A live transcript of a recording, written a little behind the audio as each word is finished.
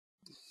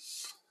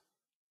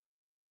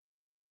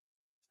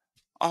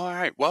All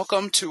right,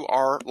 welcome to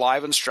our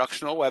live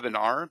instructional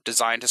webinar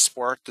designed to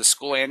support the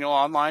School Annual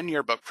Online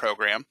Yearbook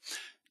Program.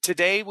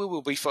 Today, we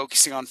will be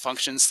focusing on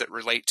functions that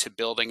relate to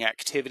building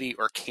activity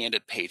or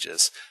candid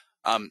pages.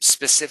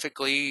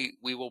 Specifically,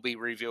 we will be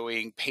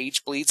reviewing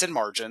page bleeds and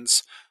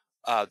margins,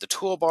 the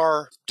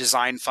toolbar,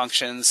 design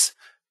functions,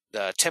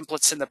 the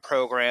templates in the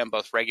program,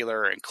 both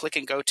regular and click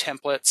and go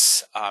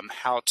templates,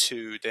 how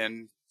to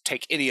then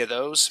take any of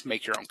those,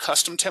 make your own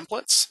custom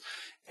templates,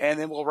 and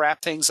then we'll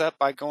wrap things up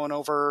by going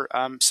over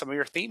some of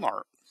your theme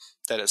art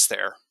that is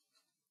there.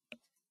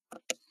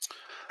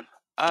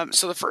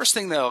 So the first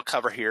thing that I'll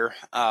cover here,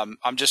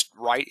 I'm just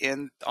right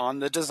in on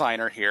the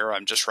designer here.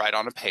 I'm just right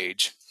on a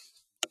page.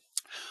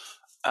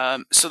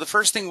 So the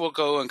first thing we'll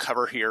go and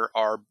cover here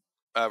are,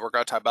 we're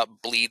going to talk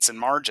about bleeds and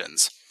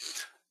margins.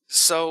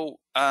 So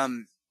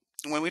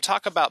when we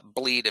talk about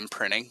bleed in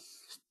printing,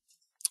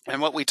 and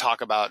what we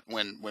talk about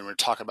when we're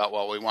talking about,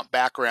 well, we want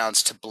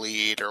backgrounds to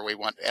bleed or we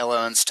want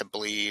elements to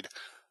bleed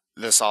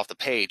this off the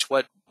page.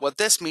 What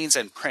this means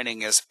in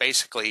printing is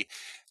basically,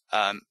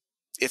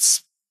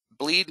 it's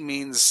bleed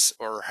means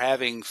or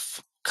having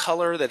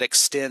color that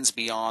extends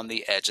beyond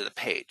the edge of the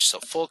page.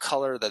 So full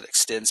color that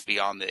extends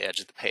beyond the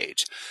edge of the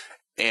page.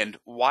 And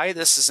why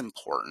this is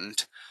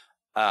important,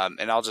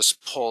 and I'll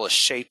just pull a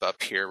shape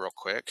up here real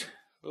quick.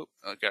 Oop,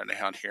 I'll get it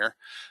down here.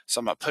 So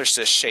I'm going to push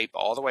this shape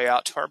all the way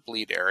out to our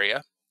bleed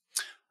area.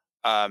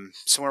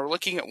 So when we're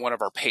looking at one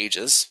of our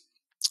pages,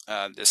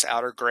 this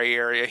outer gray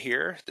area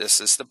here, this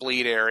is the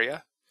bleed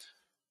area.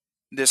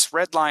 This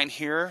red line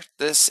here,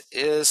 this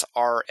is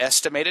our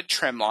estimated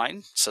trim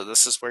line. So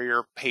this is where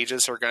your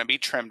pages are going to be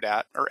trimmed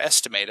at, or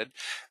estimated.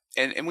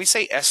 And we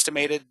say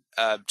estimated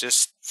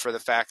just for the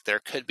fact there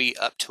could be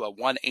up to a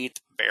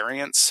 1/8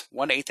 variance,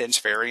 1/8 inch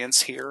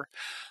variance here.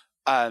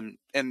 And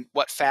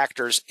what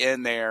factors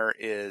in there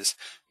is,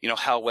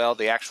 how well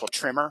the actual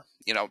trimmer,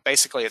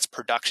 basically it's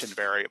production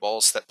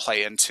variables that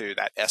play into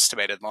that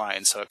estimated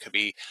line. So it could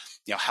be,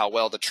 how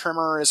well the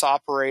trimmer is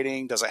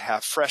operating. Does it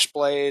have fresh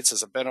blades?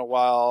 Has it been a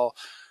while?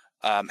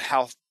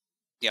 How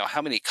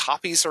many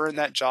copies are in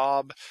that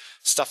job?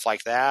 Stuff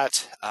like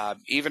that.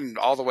 Even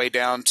all the way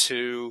down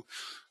to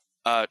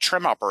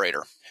trim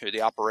operator, who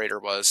the operator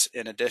was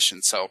in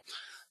addition. So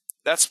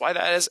that's why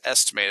that is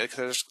estimated, because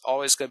there's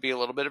always going to be a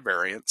little bit of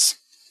variance.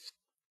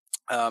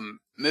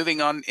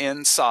 Moving on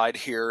inside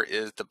here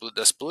is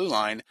this blue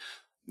line.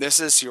 This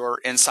is your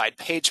inside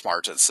page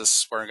margins. This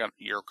is where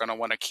you're going to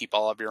want to keep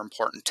all of your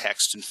important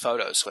text and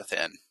photos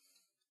within.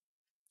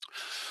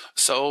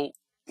 So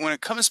when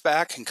it comes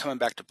back and coming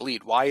back to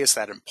bleed, why is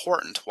that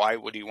important? Why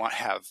would you want to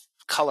have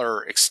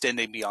color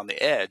extending beyond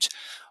the edge?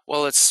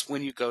 Well, it's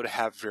when you go to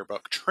have your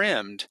book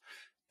trimmed,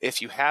 if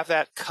you have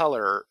that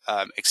color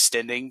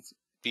extending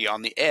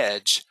beyond the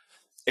edge,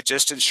 it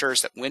just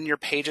ensures that when your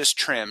page is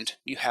trimmed,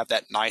 you have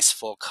that nice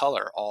full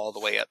color all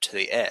the way up to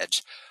the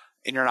edge.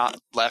 And you're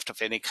not left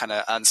with any kind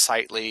of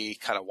unsightly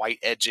kind of white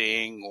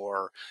edging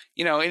or,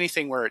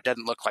 anything where it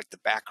doesn't look like the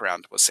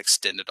background was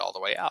extended all the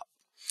way out.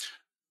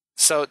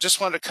 So just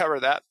wanted to cover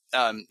that.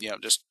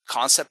 Just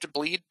concept of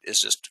bleed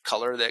is just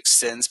color that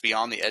extends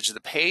beyond the edge of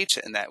the page.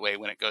 And that way,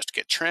 when it goes to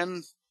get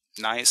trimmed,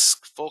 nice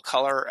full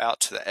color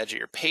out to the edge of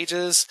your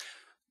pages.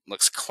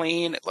 Looks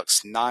clean, it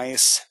looks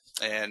nice,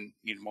 and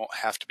you won't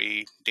have to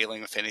be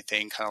dealing with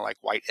anything kind of like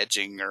white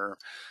edging or,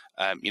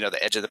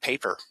 the edge of the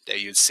paper that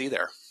you'd see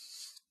there.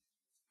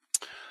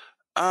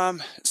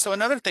 So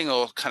another thing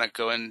we'll kind of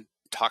go and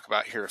talk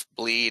about here with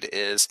bleed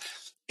is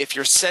if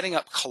you're setting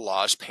up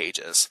collage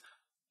pages.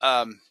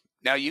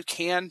 Now you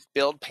can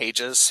build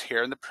pages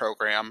here in the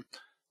program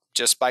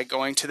just by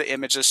going to the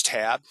Images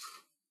tab,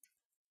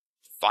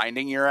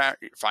 finding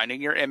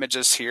your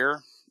images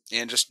here,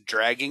 and just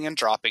dragging and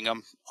dropping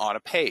them on a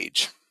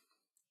page.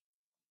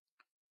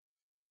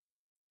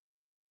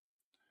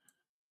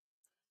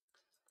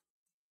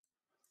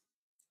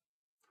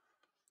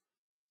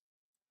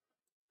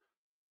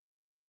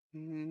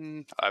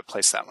 I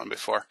placed that one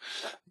before,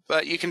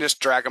 but you can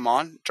just drag them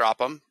on, drop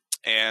them,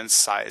 and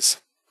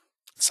size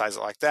it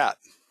like that.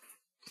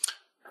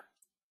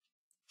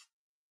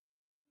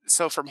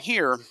 So from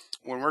here,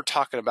 when we're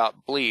talking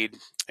about bleed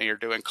and you're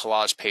doing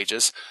collage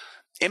pages,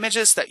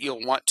 images that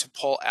you'll want to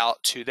pull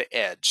out to the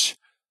edge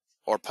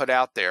or put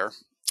out there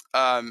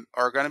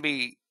are going to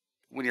be,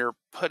 when you're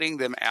putting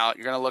them out,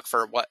 you're going to look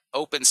for what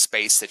open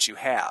space that you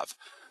have.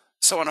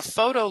 So on a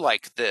photo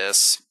like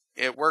this,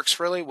 it works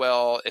really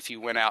well if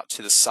you went out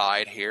to the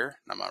side here.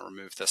 I'm going to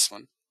remove this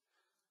one.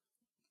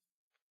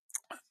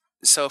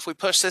 So if we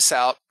push this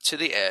out to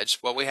the edge,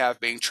 what we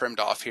have being trimmed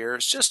off here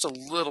is just a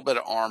little bit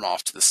of arm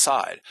off to the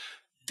side.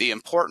 The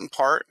important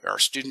part, our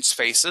students'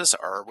 faces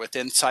are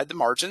inside the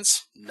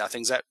margins.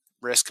 Nothing's at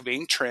risk of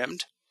being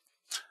trimmed.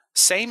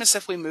 Same as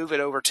if we move it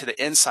over to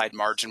the inside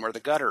margin where the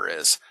gutter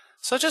is.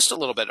 So just a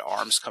little bit of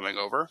arms coming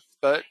over,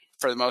 but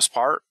for the most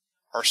part,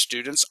 our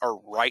students are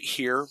right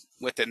here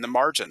within the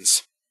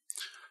margins.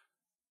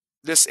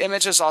 This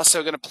image is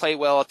also going to play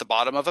well at the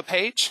bottom of a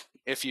page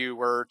if you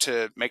were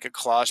to make a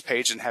collage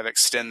page and have it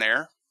extend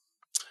there.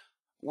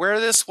 Where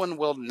this one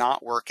will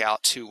not work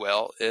out too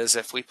well is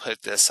if we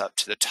put this up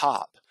to the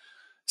top.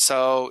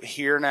 So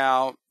here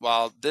now,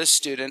 while this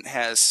student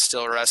has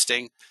still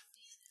resting,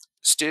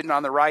 student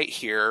on the right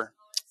here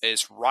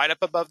is right up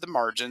above the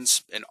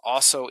margins and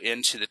also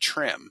into the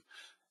trim.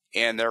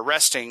 And they're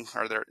resting,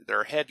 or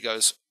their head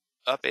goes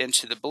up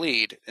into the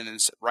bleed and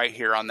is right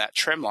here on that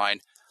trim line.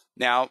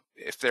 Now,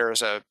 if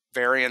there's a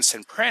variance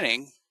in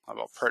printing, I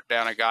will put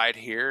down a guide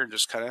here and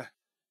just kind of,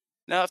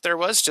 now if there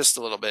was just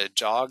a little bit of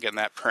jog in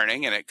that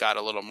printing and it got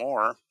a little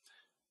more,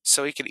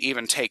 so we could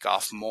even take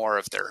off more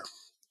of their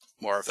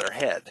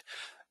head.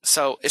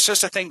 So it's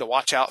just a thing to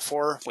watch out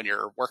for when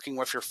you're working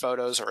with your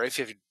photos, or if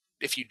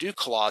you do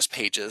collage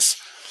pages.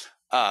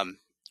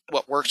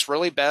 What works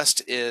really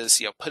best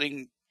is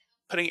putting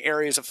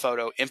areas of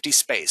photo empty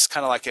space,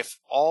 kind of like if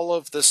all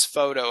of this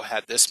photo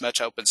had this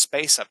much open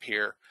space up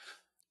here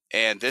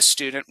and this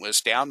student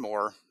was down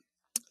more,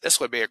 this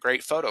would be a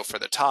great photo for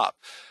the top.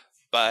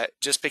 But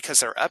just because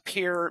they're up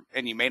here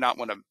and you may not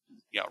want to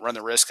run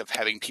the risk of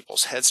having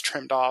people's heads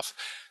trimmed off,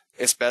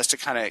 it's best to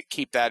kind of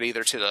keep that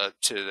either to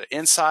the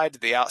inside, to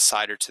the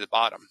outside, or to the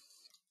bottom.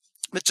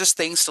 But just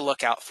things to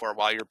look out for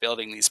while you're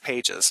building these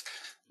pages.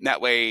 And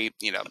that way,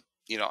 you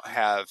don't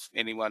have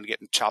anyone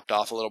getting chopped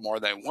off a little more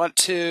than they want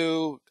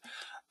to,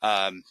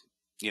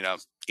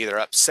 either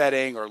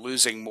upsetting or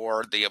losing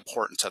more the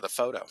importance of the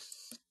photo.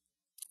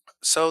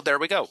 So there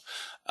we go.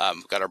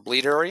 We've got our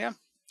bleed area,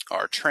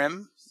 our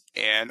trim,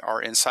 and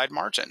our inside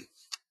margin.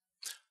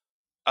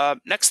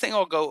 Next thing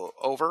I'll go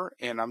over,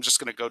 and I'm just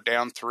going to go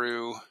down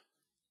through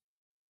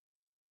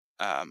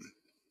I'm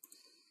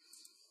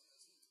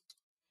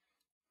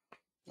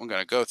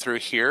going to go through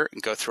here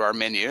and go through our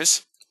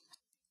menus.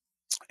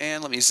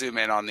 And let me zoom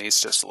in on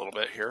these just a little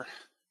bit here.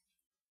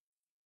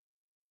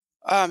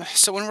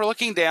 So when we're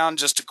looking down,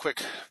 just a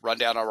quick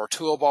rundown of our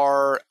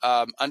toolbar.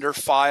 Under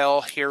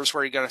File, here's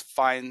where you're going to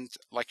find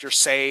like your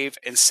Save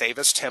and Save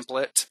as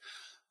Template.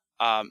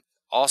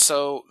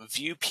 Also,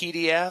 View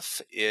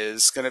PDF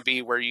is going to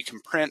be where you can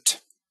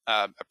print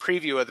a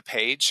preview of the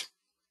page.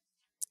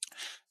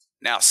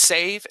 Now,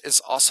 Save is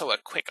also a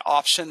quick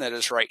option that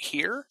is right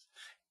here.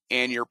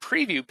 And your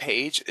preview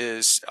page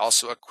is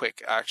also a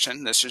quick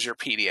action. This is your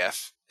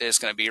PDF. It's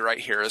going to be right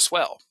here as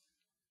well.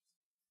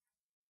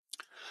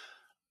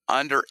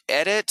 Under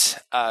Edit,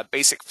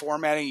 Basic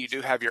Formatting, you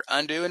do have your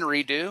Undo and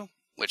Redo,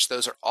 which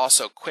those are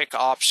also quick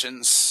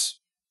options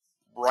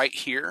right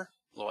here,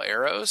 little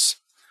arrows.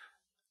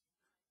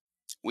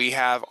 We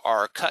have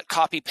our Cut,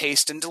 Copy,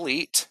 Paste, and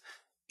Delete.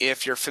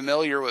 If you're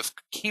familiar with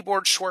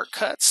keyboard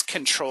shortcuts,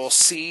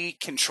 Control-C,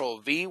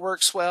 Control-V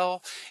works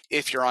well.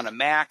 If you're on a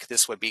Mac,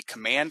 this would be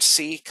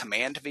Command-C,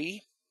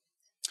 Command-V.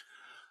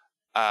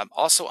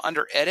 Also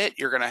under Edit,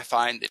 you're going to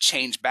find the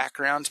Change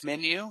Background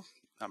menu.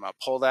 I'm going to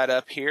pull that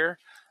up here.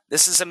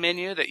 This is a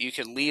menu that you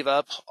can leave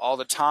up all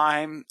the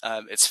time.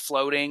 It's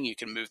floating. You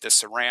can move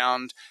this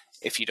around.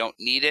 If you don't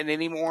need it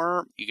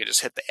anymore, you can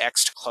just hit the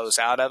X to close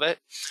out of it.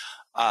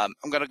 I'm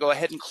going to go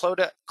ahead and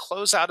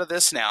close out of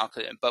this now,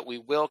 but we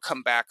will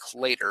come back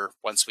later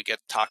once we get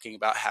talking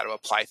about how to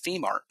apply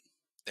theme art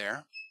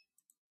there.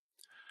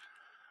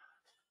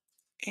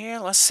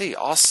 And let's see,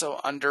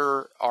 also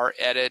under our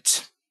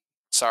edit,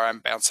 sorry, I'm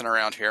bouncing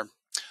around here.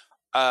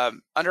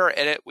 Under our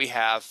edit, we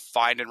have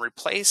find and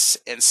replace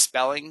and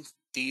spelling.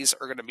 These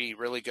are going to be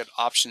really good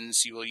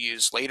options you will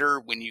use later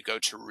when you go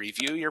to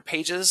review your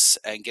pages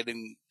and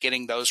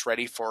getting those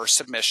ready for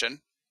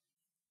submission.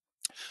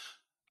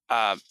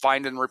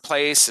 Find and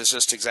replace is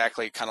just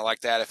exactly kind of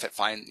like that. If it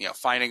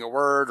finding a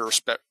word or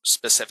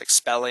specific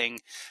spelling,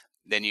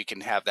 then you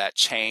can have that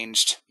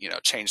changed,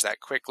 change that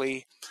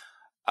quickly.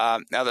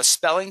 Now the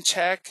spelling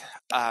check,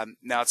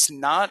 now it's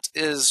not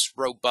as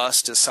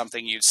robust as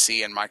something you'd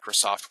see in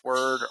Microsoft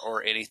Word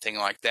or anything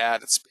like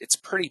that. It's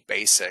pretty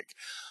basic.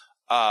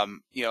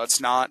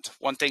 It's not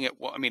one thing.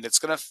 It's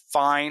going to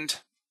find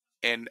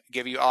and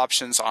give you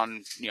options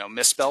on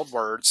misspelled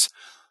words.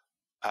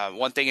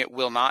 One thing it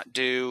will not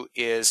do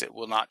is it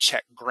will not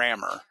check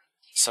grammar.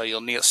 So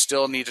you'll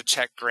still need to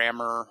check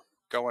grammar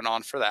going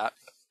on for that.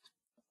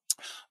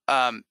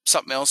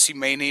 Something else you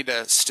may need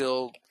to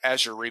still,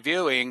 as you're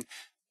reviewing,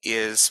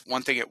 is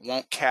one thing it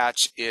won't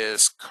catch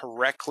is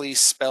correctly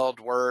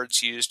spelled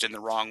words used in the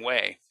wrong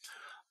way.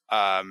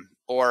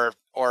 Or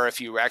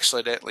if you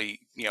accidentally,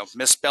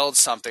 misspelled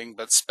something,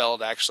 but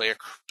spelled actually a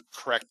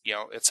correct,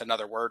 it's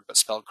another word, but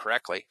spelled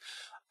correctly.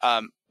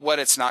 What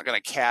it's not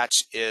going to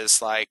catch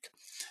is like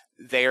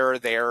there,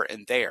 and there,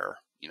 THERE,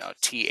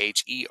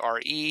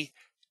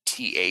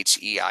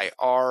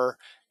 THEIR,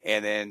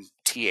 and then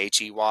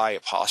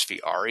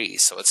THEY''RE.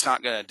 So it's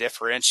not going to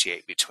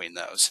differentiate between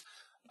those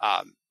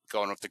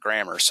going with the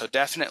grammar. So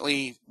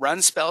definitely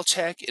run spell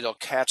check. It'll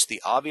catch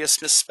the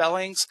obvious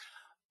misspellings.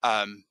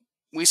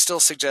 We still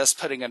suggest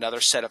putting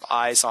another set of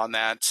eyes on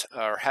that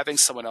or having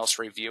someone else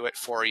review it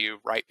for you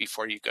right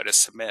before you go to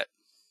submit.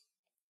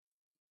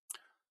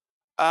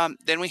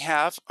 Then we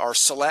have our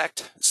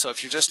select. So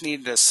if you just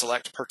need to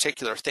select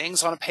particular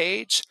things on a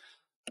page,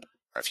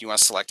 or if you want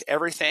to select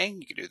everything,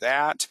 you can do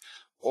that.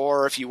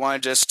 or if you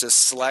want just to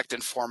select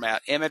and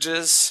format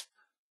images,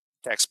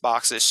 text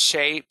boxes,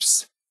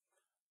 shapes.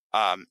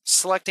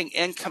 Selecting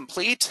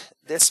incomplete,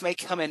 this may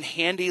come in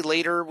handy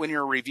later when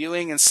you're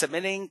reviewing and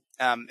submitting.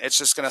 It's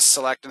just going to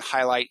select and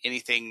highlight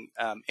anything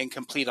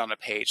incomplete on a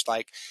page,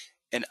 like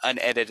an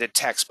unedited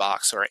text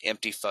box or an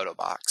empty photo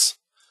box.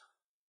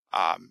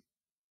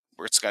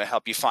 Where it's going to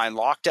help you find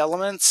locked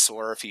elements,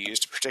 or if you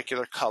used a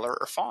particular color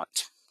or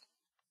font.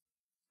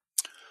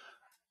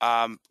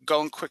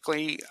 Going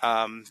quickly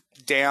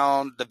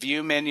down the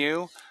view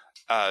menu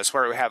is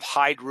where we have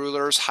hide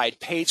rulers, hide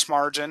page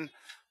margin.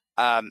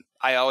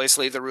 I always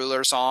leave the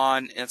rulers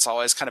on. It's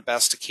always kind of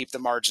best to keep the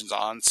margins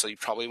on, so you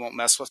probably won't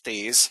mess with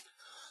these.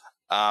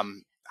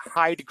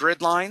 Hide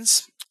grid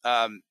lines.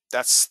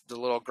 That's the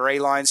little gray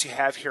lines you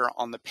have here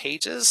on the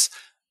pages.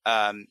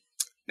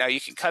 Now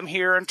you can come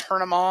here and turn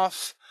them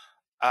off,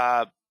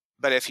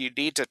 but if you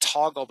need to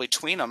toggle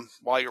between them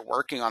while you're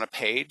working on a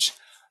page,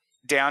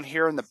 down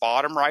here in the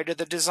bottom right of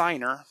the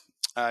designer,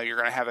 you're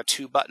going to have a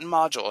 2-button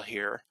module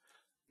here.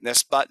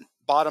 This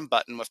bottom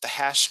button with the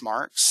hash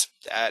marks,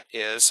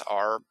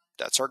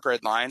 that's our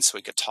grid line, so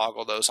we could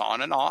toggle those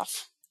on and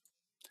off.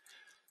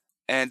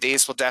 And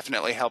these will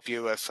definitely help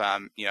you if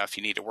if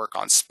you need to work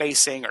on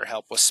spacing or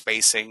help with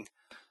spacing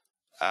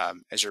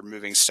as you're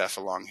moving stuff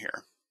along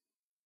here.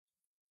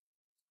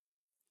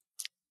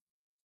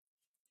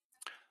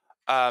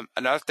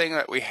 Another thing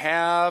that we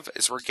have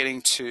is we're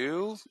getting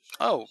to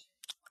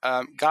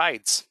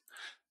guides.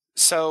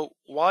 So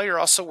while you're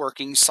also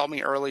working, you saw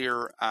me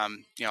earlier,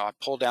 I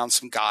pulled down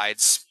some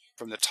guides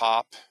from the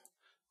top.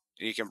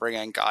 You can bring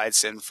in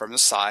guides in from the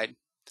side.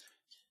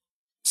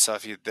 So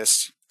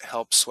this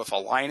helps with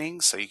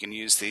aligning, so you can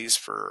use these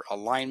for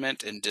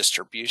alignment and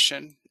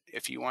distribution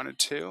if you wanted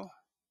to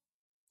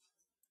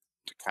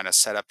kind of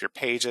set up your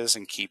pages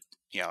and keep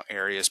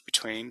areas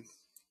between.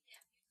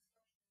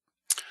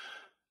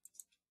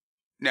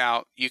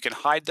 Now you can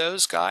hide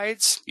those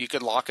guides. You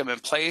can lock them in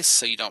place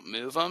so you don't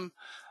move them.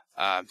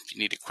 If you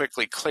need to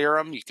quickly clear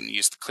them, you can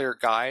use the clear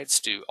guides,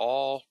 do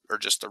all or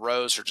just the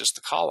rows or just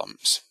the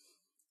columns.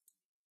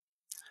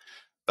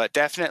 But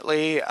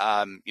definitely,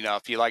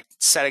 if you like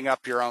setting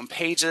up your own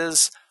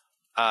pages,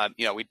 of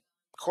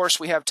course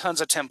we have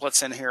tons of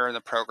templates in here in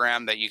the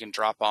program that you can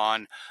drop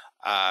on.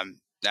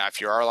 Now,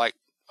 if you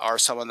are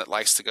someone that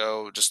likes to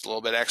go just a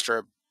little bit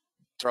extra,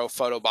 throw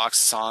photo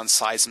boxes on,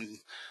 size them,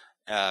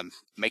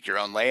 make your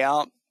own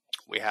layout.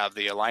 We have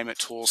the alignment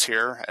tools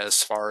here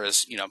as far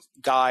as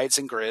guides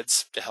and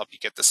grids to help you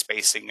get the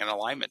spacing and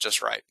alignment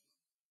just right.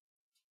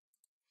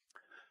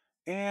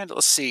 And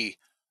let's see,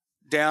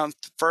 down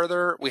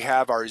further we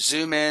have our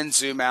zoom in,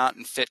 zoom out,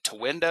 and fit to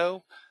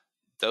window.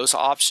 Those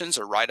options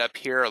are right up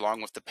here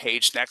along with the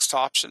page next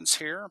options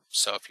here.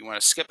 So if you want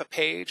to skip a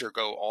page or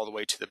go all the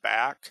way to the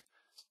back,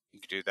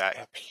 you can do that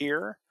up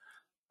here,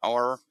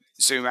 or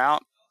zoom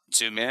out,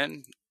 zoom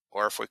in,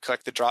 or if we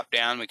click the drop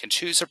down, we can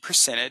choose a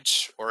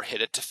percentage or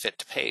hit it to fit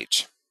to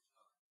page.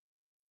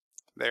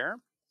 There.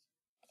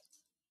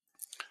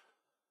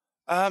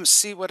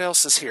 See what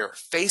else is here.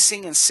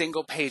 Facing and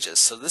single pages.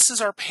 So this is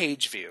our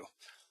page view.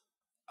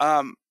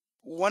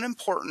 One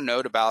important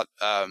note about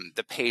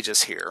the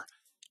pages here.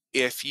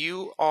 If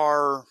you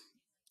are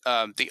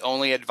the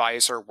only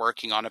advisor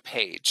working on a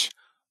page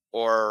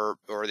or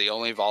the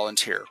only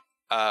volunteer,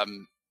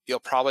 you'll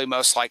probably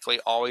most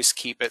likely always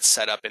keep it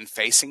set up in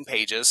facing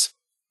pages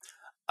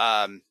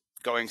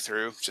going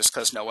through, just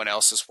because no one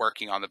else is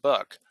working on the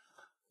book.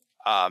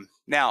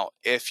 Now,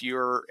 if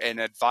you're an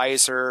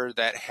advisor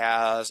that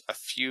has a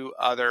few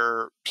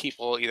other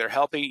people either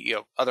helping,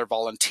 other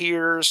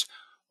volunteers,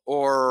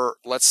 or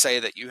let's say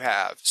that you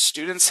have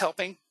students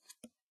helping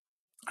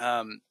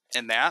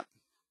in that,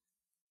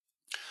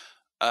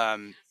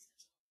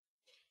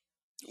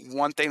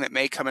 one thing that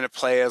may come into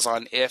play is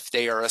on if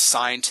they are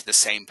assigned to the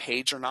same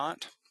page or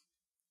not.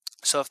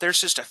 So if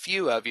there's just a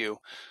few of you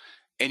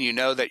and you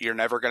know that you're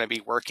never going to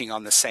be working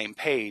on the same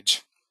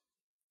page,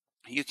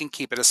 you can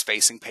keep it as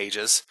facing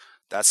pages.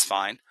 That's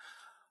fine.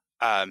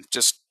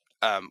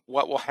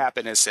 What will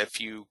happen is if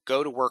you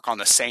go to work on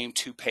the same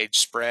 2-page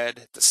spread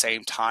at the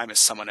same time as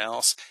someone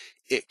else,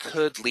 it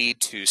could lead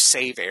to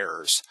save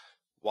errors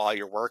while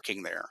you're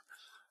working there.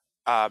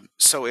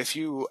 So if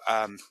you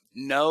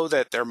know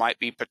that there might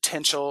be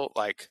potential,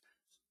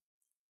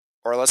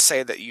 or let's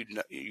say that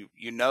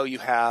you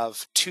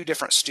have 2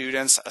 different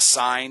students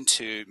assigned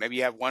to, maybe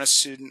you have one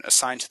student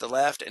assigned to the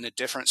left and a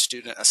different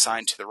student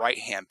assigned to the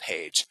right-hand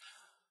page.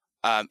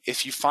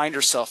 If you find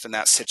yourself in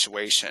that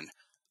situation,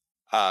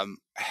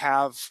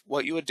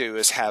 what you would do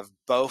is have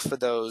both of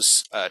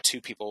those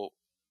 2 people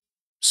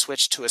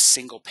switch to a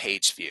single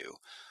page view.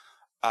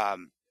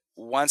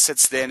 Once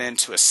it's then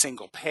into a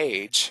single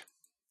page,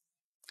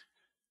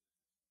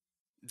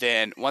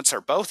 then once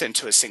they're both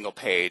into a single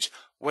page,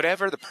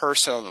 whatever the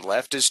person on the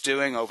left is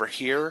doing over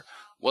here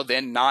will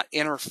then not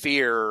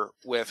interfere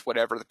with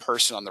whatever the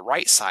person on the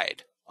right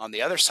side, on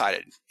the other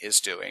side,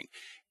 is doing,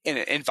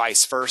 and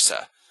vice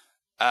versa.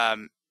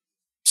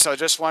 So I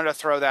just wanted to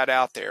throw that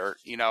out there.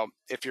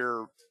 If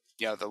you're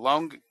the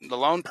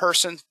lone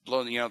person,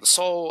 the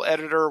sole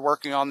editor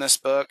working on this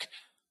book,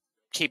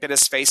 keep it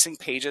as facing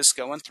pages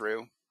going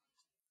through.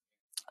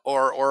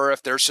 Or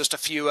if there's just a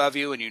few of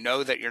you and you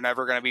know that you're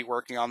never going to be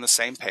working on the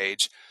same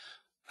page,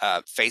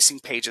 facing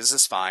pages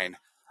is fine.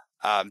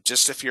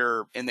 Just if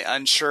you're in the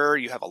unsure,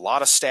 you have a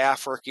lot of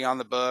staff working on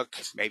the book,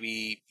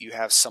 maybe you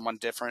have someone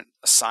different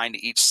assigned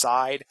to each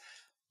side,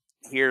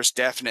 here's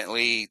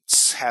definitely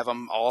have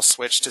them all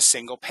switch to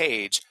single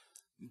page.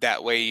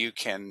 That way you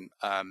can,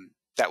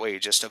 that way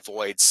it just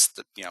avoids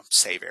the,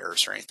 save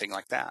errors or anything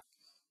like that.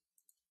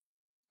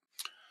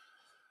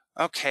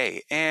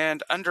 Okay,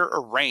 and under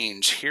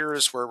Arrange,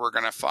 here's where we're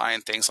going to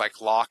find things like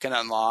lock and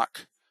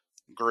unlock,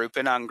 group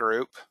and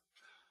ungroup,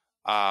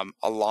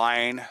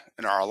 align,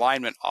 and our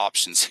alignment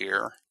options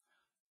here.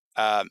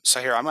 So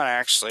here I'm going to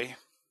actually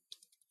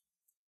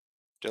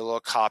do a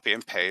little copy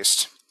and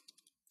paste.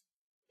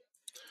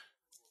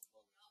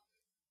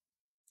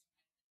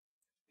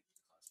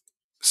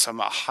 So I'm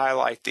going to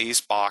highlight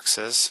these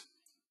boxes.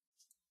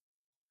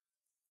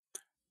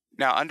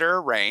 Now under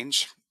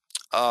Arrange,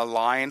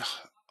 align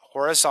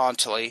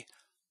horizontally.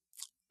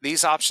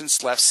 These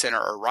options, left,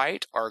 center, or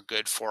right, are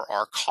good for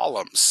our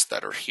columns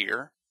that are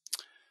here.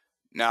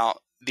 Now,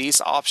 these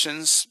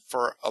options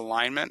for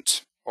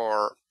alignment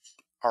are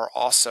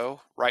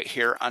also right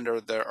here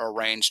under the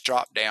Arrange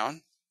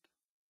drop-down.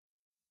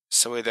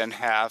 So we then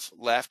have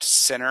left,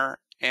 center,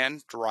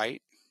 and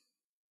right.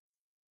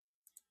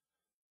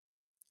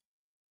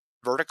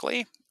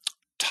 Vertically,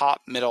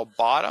 top, middle,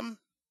 bottom.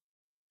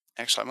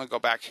 Actually, I'm going to go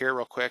back here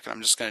real quick, and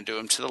I'm just going to do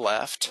them to the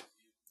left.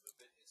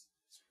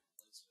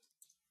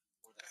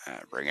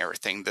 Bring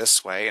everything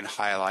this way and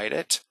highlight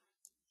it.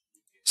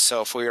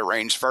 So if we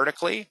arrange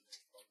vertically,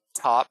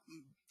 top,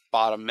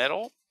 bottom,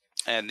 middle,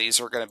 and these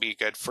are going to be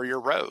good for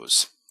your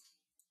rows.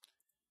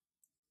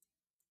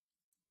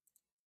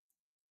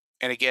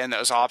 And again,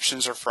 those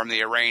options are from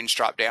the Arrange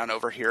drop down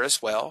over here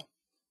as well.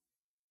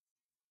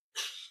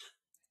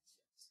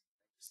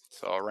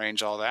 So I'll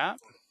arrange all that.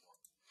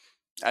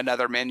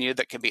 Another menu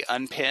that can be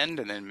unpinned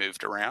and then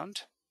moved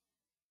around.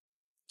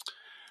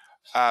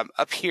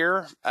 Up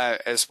here,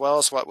 as well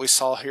as what we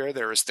saw here,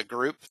 there is the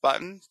group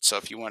button. So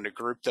if you want to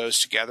group those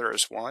together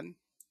as one.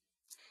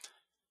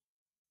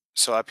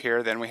 So up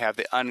here, then we have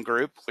the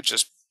ungroup, which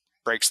just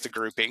breaks the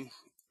grouping.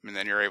 And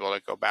then you're able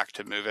to go back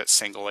to move it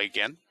singly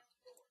again.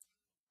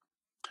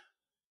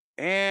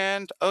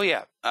 And, oh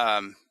yeah,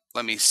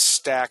 let me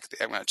stack.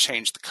 I'm going to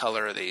change the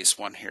color of these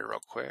one here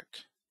real quick.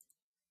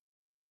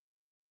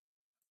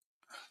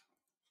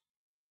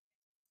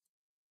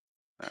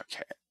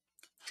 Okay.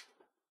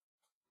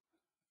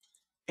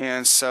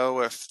 And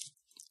so if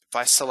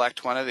I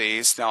select one of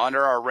these, now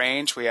under our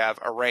range, we have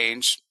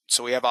Arrange.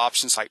 So we have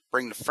options like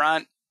bring to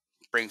front,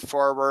 bring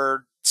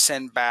forward,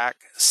 send back,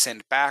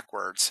 send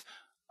backwards.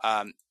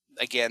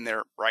 Again,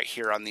 they're right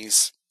here on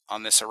this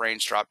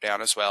Arrange drop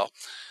down as well.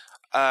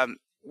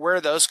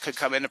 Where those could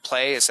come into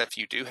play is if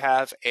you do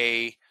have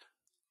a,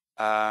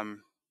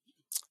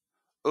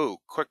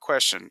 quick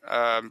question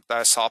that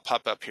I saw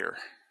pop up here.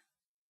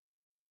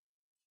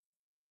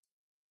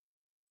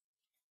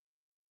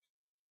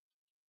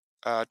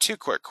 Two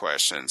quick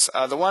questions.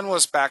 The one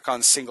was back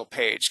on single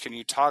page. Can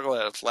you toggle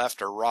it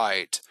left or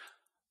right?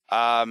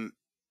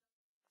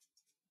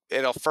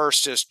 It'll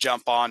first just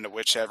jump on to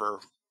whichever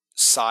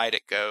side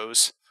it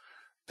goes,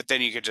 but then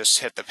you could just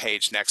hit the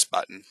page next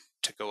button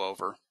to go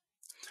over.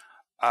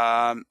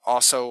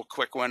 Also,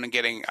 quick one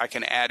I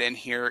can add in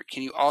here.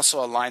 Can you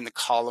also align the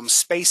column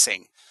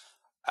spacing?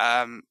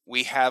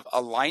 We have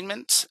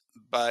alignment,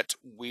 but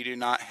we do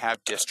not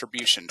have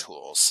distribution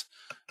tools.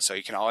 So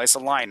you can always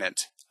align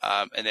it.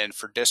 And then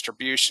for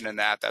distribution and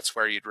that's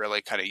where you'd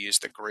really kind of use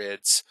the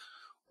grids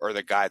or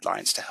the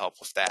guidelines to help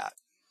with that.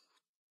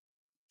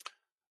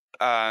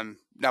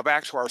 Now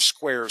back to our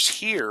squares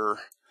here.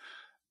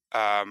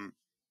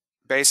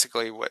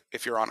 Basically,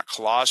 if you're on a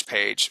collage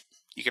page,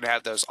 you can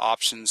have those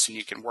options and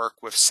you can work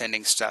with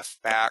sending stuff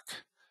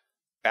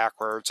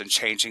backwards and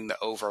changing the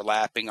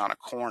overlapping on a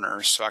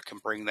corner. So I can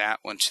bring that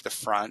one to the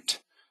front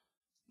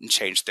and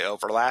change the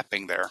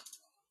overlapping there.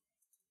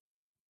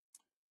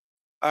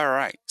 All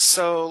right,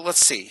 so let's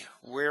see,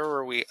 where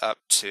were we up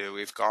to?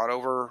 We've gone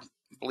over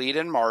bleed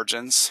and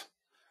margins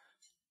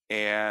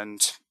and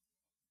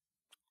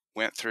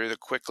went through the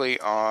quickly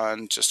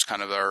on just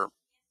kind of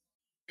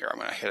here, I'm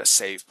going to hit a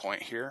save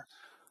point here.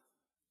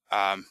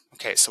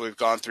 Okay, so we've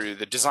gone through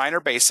the designer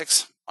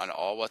basics on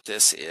all what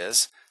this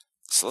is.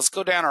 So let's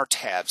go down our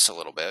tabs a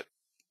little bit.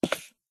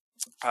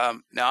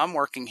 Now I'm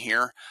working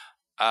here.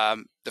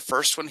 The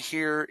first one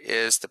here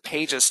is the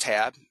Pages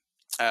tab.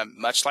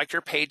 Much like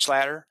your page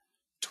ladder,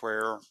 to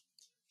where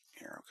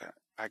here, okay,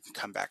 I can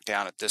come back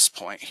down at this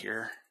point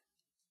here.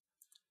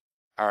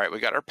 All right, we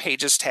got our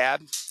Pages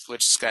tab,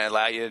 which is going to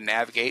allow you to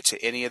navigate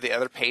to any of the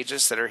other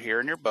pages that are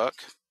here in your book.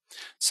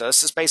 So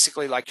this is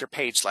basically like your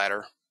page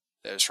ladder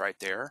that is right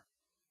there.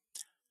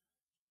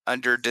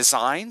 Under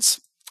Designs,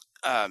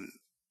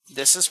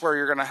 this is where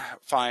you're going to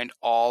find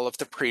all of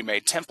the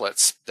pre-made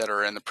templates that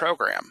are in the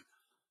program.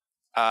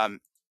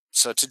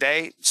 So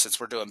today, since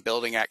we're doing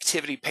building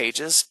activity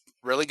pages,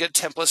 really good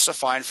templates to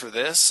find for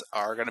this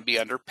are going to be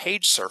under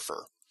Page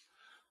Surfer.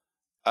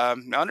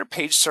 Now under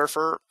Page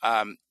Surfer,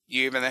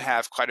 you even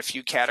have quite a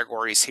few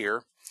categories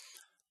here.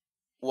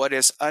 What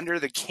is under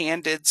the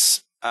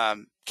Candids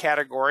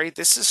category,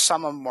 this is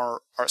some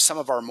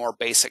of our more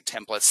basic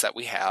templates that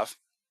we have.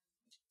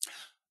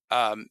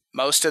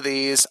 Most of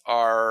these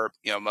are,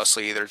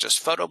 mostly either just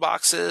photo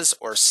boxes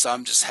or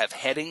some just have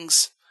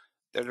headings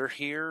that are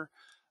here.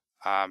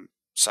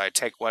 So I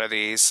take one of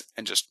these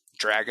and just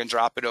drag and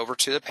drop it over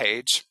to the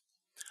page.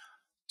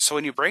 So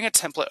when you bring a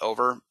template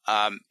over,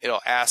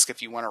 it'll ask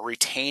if you want to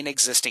retain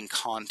existing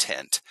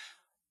content.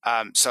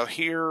 So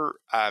here,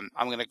 I'm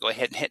going to go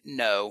ahead and hit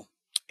no.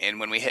 And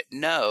when we hit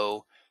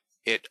no,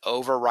 it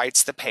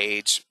overwrites the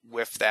page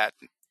with that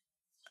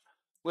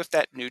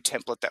new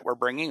template that we're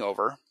bringing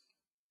over.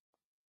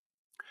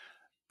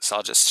 So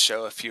I'll just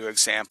show a few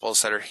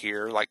examples that are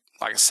here. Like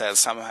I said,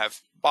 some have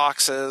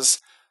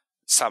boxes.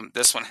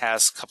 This one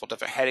has a couple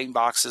different heading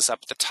boxes up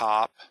at the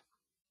top.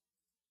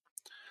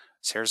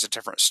 So here's a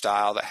different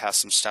style that has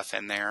some stuff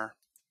in there.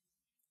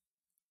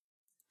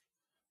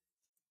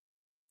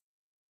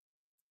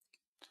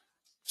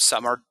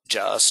 Some are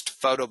just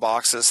photo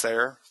boxes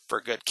there for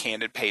good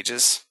candid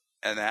pages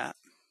and that.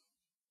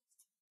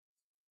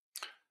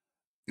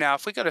 Now,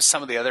 if we go to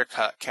some of the other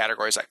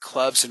categories like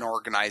clubs and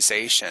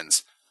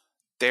organizations,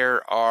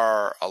 there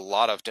are a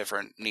lot of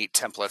different neat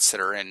templates that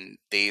are in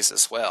these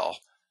as well.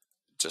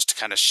 Just to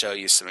kind of show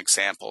you some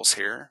examples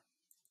here.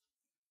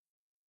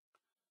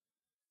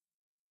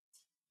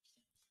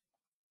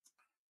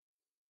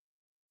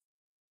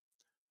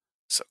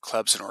 So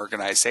clubs and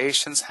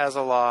organizations has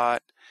a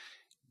lot.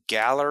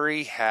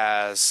 Gallery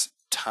has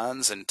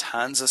tons and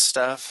tons of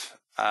stuff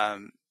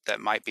that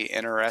might be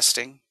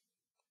interesting.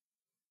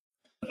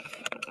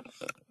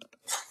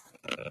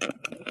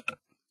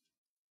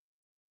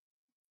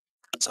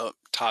 So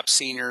top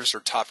seniors or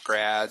top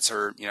grads,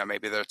 or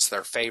maybe that's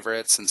their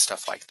favorites and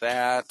stuff like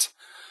that.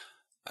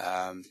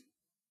 A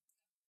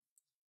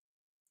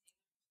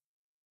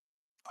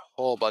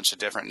whole bunch of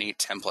different neat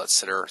templates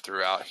that are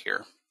throughout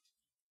here.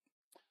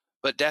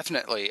 But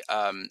definitely,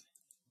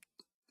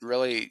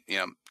 really,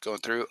 going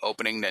through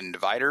opening and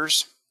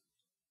dividers.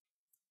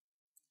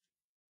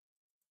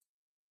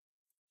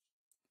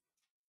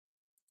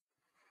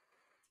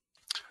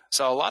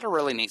 So a lot of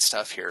really neat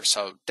stuff here.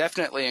 So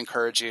definitely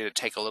encourage you to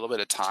take a little bit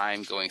of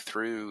time going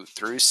through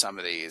some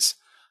of these.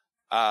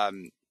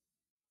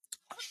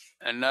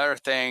 Another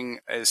thing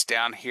is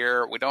down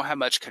here, we don't have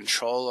much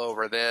control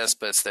over this,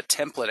 but it's the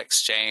template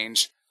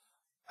exchange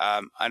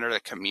under the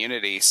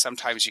community.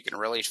 Sometimes you can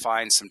really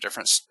find some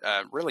different,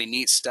 really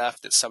neat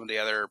stuff that some of the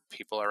other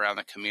people around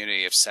the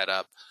community have set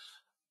up.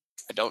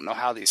 I don't know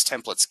how these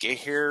templates get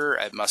here.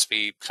 It must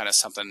be kind of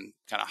something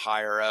kind of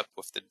higher up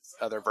with the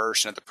other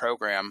version of the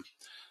program,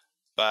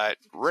 but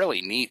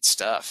really neat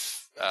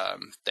stuff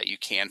that you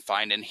can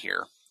find in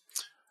here.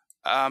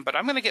 But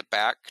I'm going to get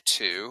back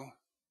to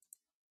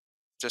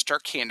just our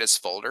Candids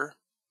folder,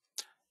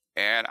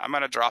 and I'm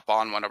going to drop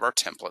on one of our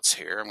templates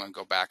here. I'm going to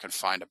go back and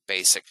find a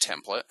basic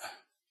template.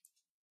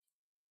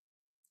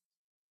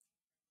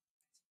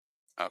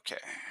 Okay.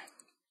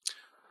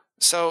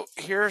 So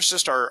here's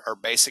just our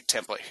basic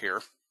template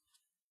here.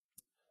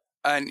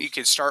 And you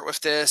can start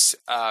with this,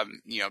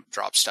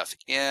 drop stuff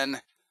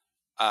in.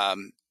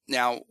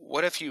 Now,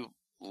 what if you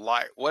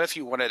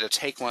wanted to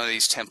take one of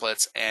these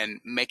templates and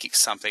make it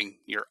something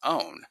your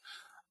own?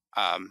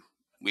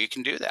 We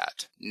can do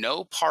that.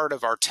 No part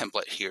of our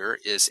template here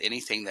is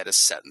anything that is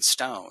set in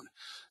stone.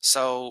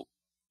 So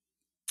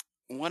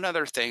one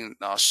other thing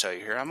I'll show you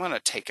here, I'm going to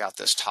take out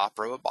this top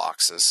row of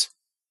boxes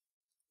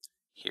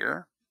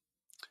here.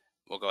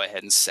 We'll go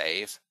ahead and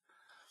save.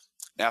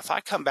 Now, if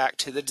I come back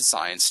to the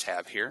Designs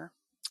tab here,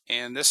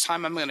 and this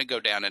time I'm going to go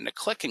down into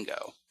Click and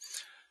Go.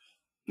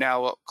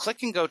 Now,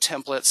 Click and Go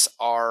templates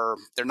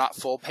they're not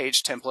full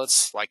page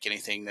templates like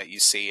anything that you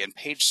see in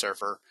Page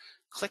Surfer.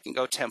 Click and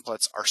Go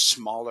templates are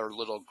smaller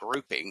little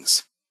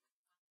groupings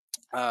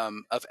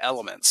of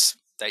elements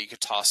that you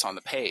could toss on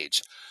the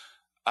page.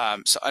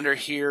 So under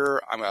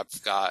here,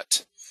 I've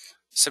got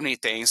some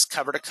neat things.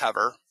 Cover to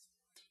cover,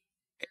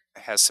 it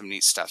has some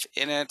neat stuff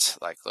in it,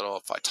 like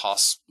if I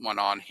toss one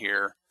on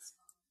here,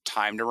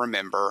 time to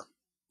remember,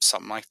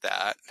 something like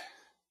that.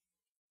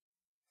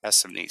 Has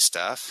some neat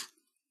stuff.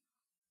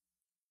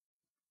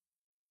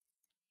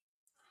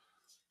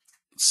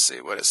 Let's see,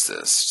 what is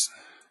this?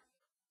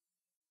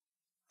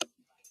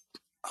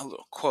 A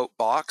little quote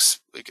box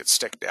we could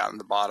stick down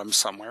the bottom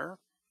somewhere.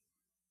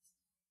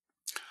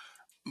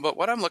 But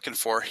what I'm looking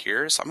for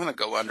here is I'm going to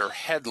go under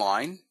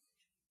headline.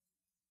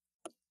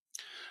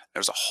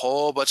 There's a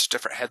whole bunch of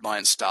different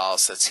headline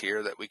styles that's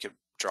here that we could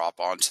drop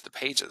onto the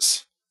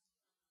pages.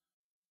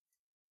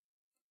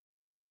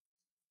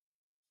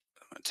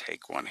 I'm going to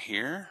take one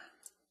here,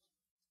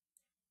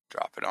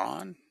 drop it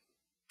on.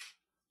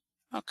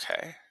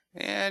 Okay,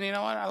 and you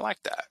know what? I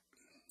like that.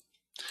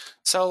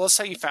 So let's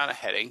say you found a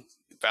heading,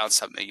 you found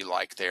something that you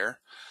like there.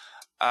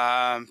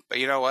 But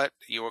you know what?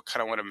 You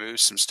kind of want to move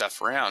some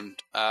stuff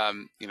around.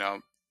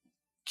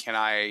 Can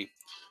I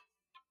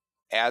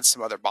add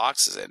some other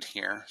boxes in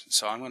here?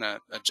 So I'm going to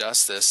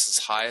adjust this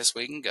as high as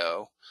we can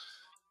go.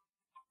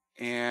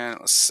 And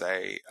let's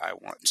say I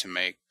want to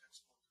make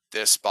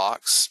this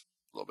box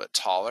a little bit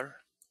taller.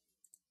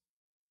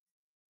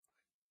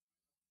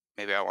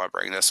 Maybe I want to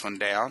bring this one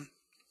down.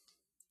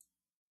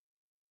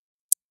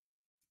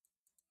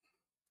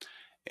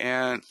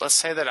 And let's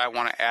say that I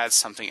want to add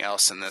something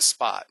else in this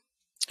spot.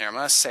 And I'm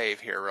going to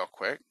save here real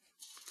quick.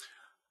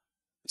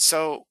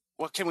 So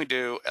what can we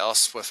do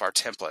else with our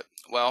template?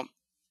 Well,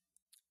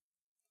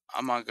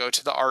 I'm going to go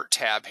to the Art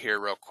tab here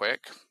real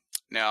quick.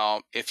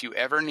 Now, if you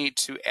ever need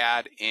to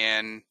add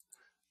in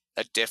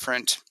a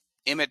different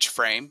image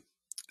frame,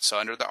 so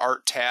under the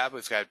Art tab,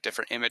 we've got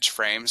different image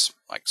frames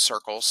like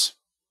circles.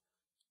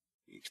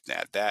 You can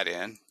add that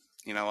in.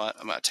 You know what?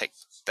 I'm going to take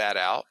that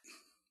out.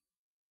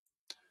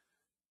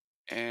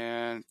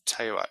 And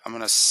tell you what, I'm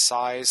going to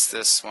size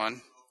this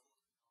one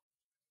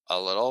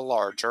a little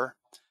larger.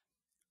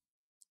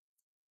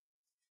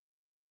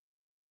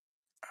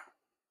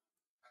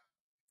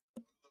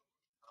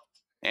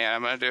 And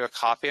I'm going to do a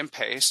copy and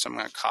paste. I'm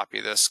going to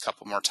copy this a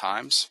couple more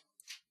times.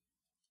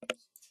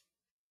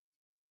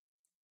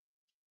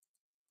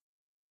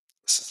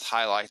 Let's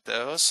highlight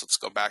those. Let's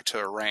go back to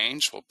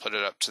arrange. We'll put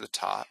it up to the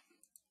top.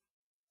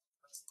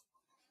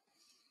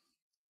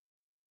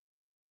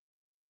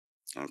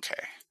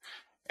 Okay.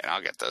 And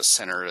I'll get those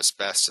centered as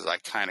best as I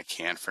kind of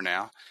can for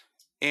now.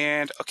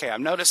 And okay,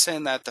 I'm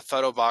noticing that the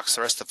photo box,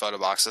 the rest of the photo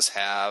boxes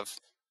have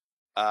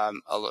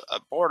a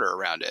border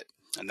around it.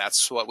 And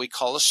that's what we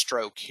call a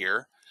stroke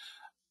here.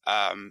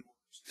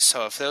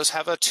 So if those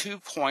have a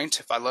 2-point,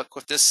 if I look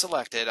with this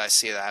selected, I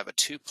see that I have a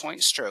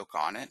 2-point stroke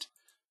on it.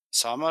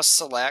 So I'm going to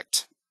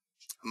select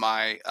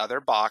my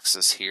other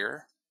boxes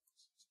here.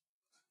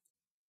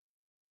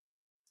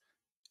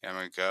 And I'm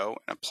going to go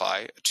and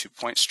apply a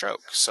 2-point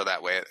stroke. So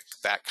that way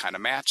that kind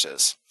of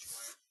matches.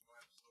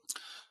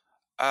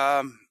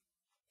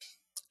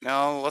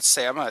 Now let's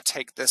say I'm going to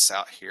take this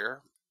out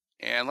here.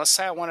 And let's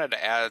say I wanted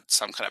to add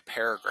some kind of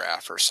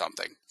paragraph or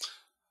something.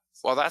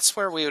 Well, that's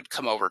where we would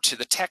come over to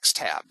the text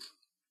tab.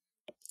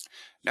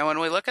 Now, when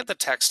we look at the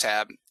text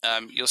tab,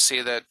 you'll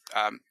see that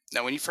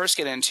now when you first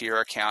get into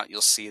your account,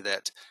 you'll see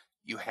that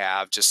you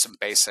have just some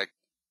basic,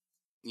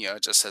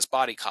 it just says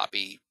body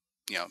copy,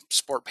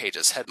 sport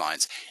pages,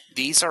 headlines.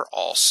 These are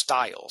all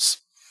styles.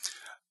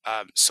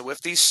 So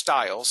with these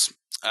styles,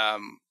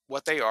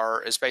 what they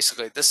are is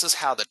basically this is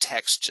how the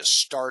text just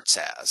starts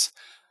as.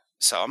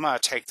 So I'm going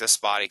to take this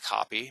body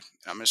copy.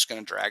 I'm just going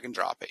to drag and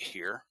drop it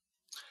here.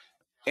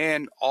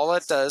 And all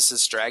it does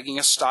is dragging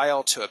a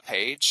style to a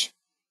page.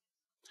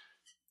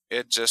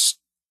 It just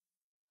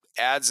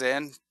adds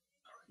in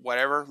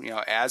whatever,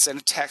 adds in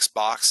a text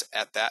box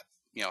at that,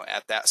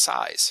 at that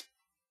size.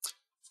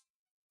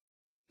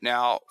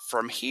 Now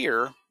from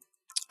here,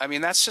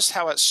 that's just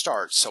how it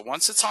starts. So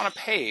once it's on a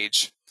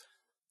page,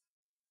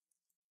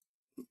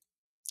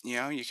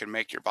 you can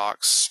make your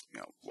box,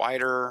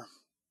 wider,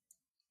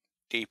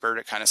 deeper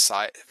to kind of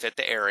fit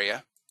the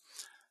area.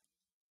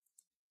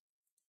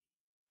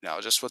 Now,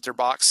 just with your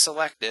box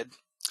selected,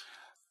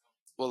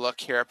 we'll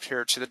look here up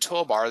here to the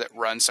toolbar that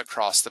runs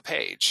across the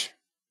page.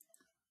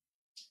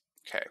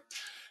 Okay,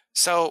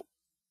 so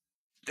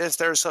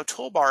there's a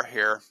toolbar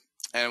here,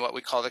 and what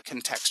we call the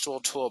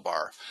contextual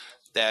toolbar,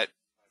 that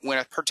when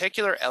a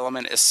particular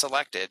element is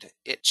selected,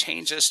 it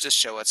changes to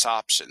show its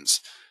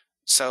options.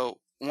 So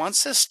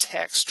once this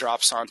text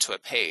drops onto a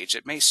page,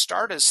 it may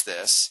start as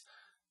this,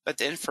 but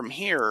then from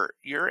here,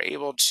 you're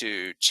able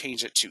to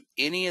change it to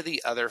any of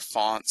the other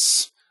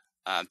fonts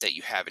that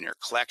you have in your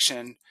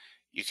collection.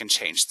 You can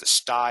change the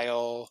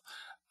style.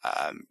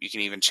 You can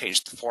even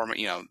change the format,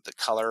 the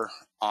color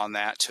on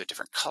that to a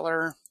different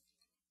color.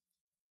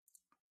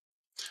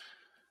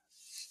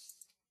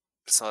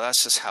 So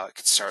that's just how it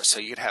could start. So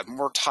you could have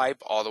more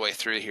type all the way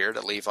through here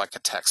to leave like a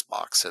text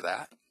box of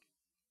that.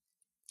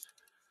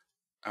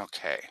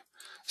 Okay,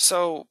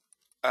 so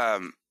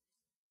oh,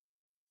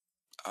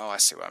 I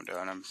see what I'm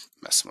doing. I'm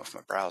messing with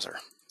my browser.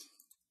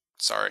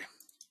 Sorry.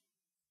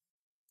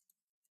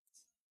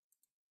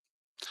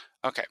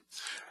 Okay,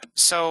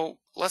 so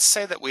let's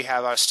say that we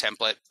have our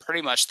template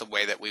pretty much the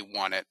way that we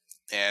want it,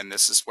 and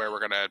this is where we're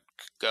going to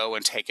go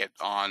and take it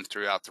on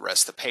throughout the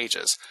rest of the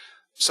pages.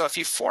 So if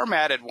you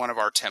formatted one of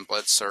our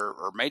templates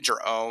or made your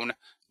own,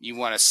 you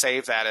want to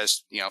save that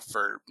as,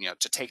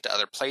 to take to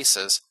other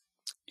places.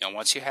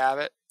 Once you have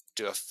it,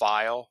 do a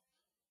file.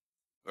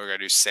 We're going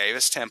to do save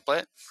as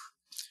template.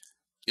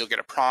 You'll get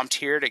a prompt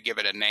here to give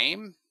it a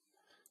name.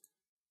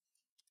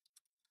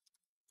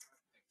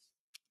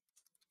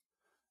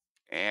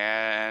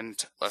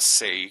 And let's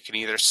see, you can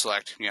either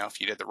select, if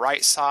you did the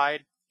right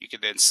side, you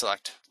could then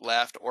select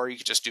left, or you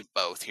could just do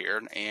both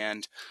here.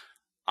 And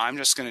I'm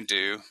just going to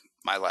do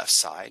my left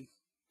side,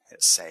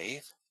 hit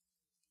save.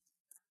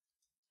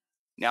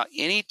 Now,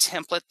 any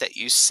template that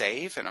you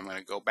save, and I'm going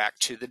to go back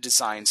to the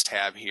Designs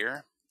tab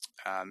here,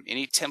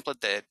 any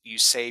template that you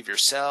save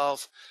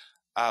yourself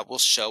will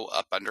show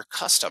up under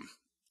Custom.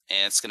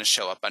 and it's going to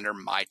show up under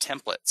My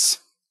Templates.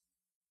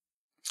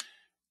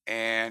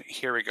 And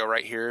here we go.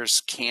 Right here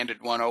is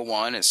Candid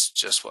 101 is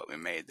just what we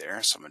made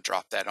there. So I'm going to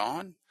drop that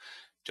on.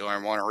 Do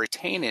I want to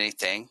retain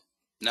anything?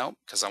 No,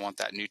 because I want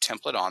that new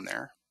template on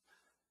there.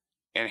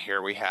 And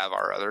here we have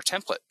our other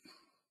template.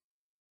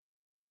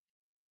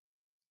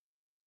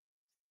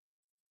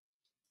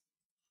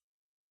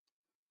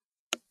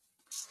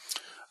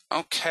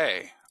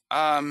 Okay,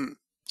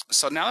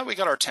 so now that we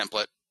got our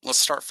template, let's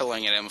start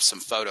filling it in with some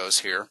photos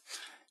here.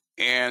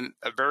 And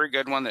a very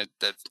good one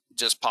that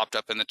just popped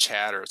up in the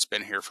chat, or it's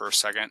been here for a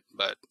second,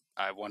 but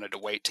I wanted to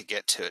wait to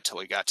get to it till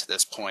we got to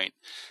this point,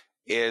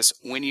 is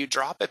when you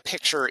drop a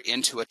picture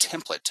into a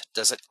template,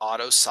 does it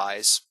auto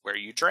size where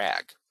you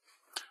drag?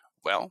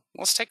 Well,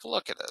 let's take a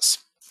look at this.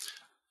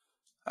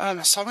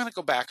 So I'm going to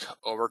go back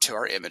over to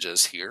our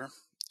images here,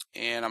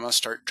 and I'm going to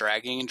start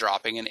dragging and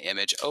dropping an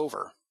image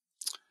over.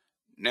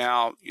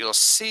 Now you'll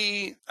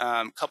see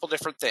a couple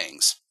different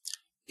things.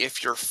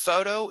 If your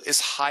photo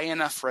is high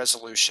enough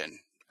resolution,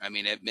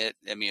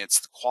 it's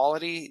the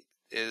quality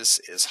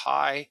is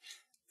high.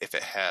 If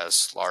it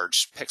has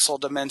large pixel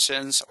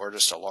dimensions or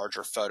just a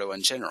larger photo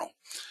in general.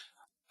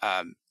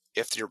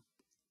 If your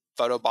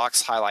photo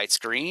box highlights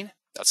green,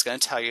 that's going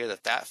to tell you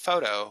that that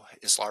photo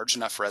is large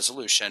enough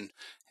resolution,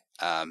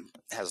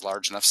 has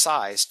large enough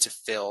size to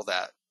fill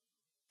that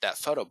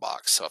photo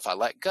box. So if I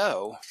let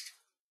go,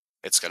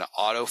 it's going to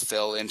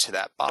auto-fill into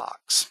that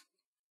box.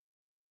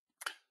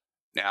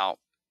 Now,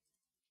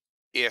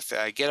 if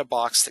I get a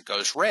box that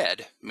goes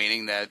red,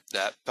 meaning that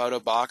that photo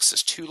box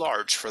is too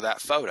large for that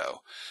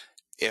photo,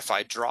 if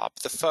I drop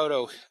the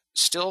photo,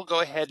 still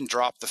go ahead and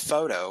drop the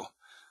photo,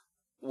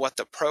 what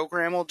the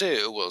program will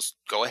do will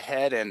go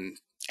ahead and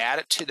add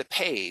it to the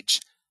page.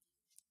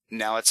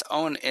 Now it's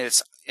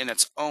in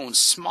its own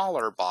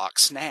smaller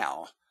box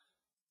now,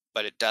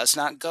 but it does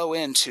not go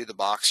into the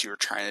box you were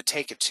trying to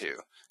take it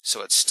to.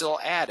 So it's still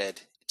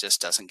added, it just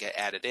doesn't get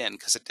added in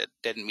because it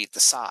didn't meet the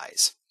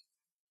size.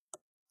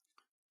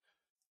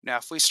 Now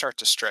if we start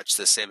to stretch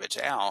this image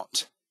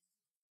out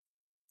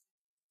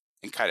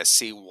and kind of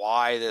see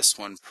why this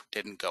one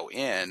didn't go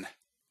in,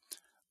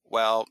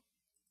 well,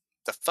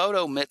 the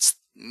photo meets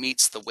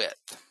the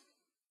width.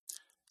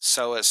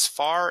 So as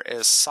far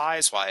as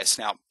size-wise,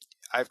 now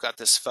I've got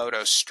this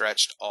photo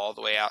stretched all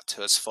the way out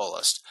to its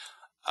fullest.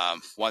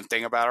 One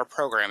thing about our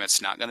program,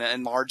 it's not going to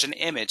enlarge an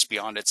image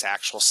beyond its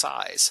actual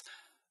size.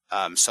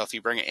 So if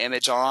you bring an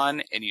image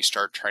on and you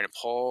start trying to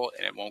pull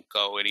and it won't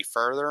go any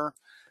further,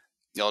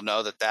 you'll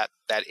know that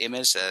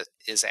image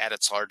is at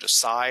its largest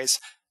size.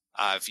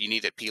 If you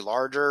need it to be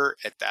larger,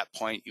 at that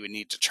point you would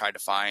need to try to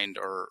find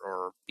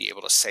or be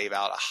able to save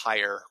out a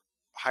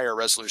higher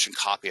resolution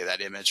copy of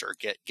that image or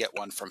get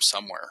one from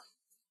somewhere.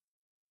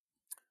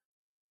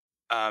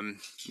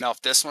 Now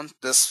if this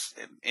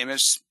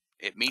image,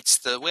 it meets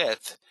the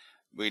width,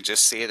 we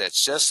just see that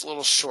it's just a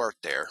little short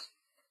there.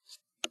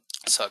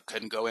 So it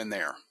couldn't go in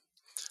there.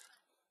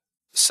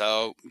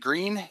 So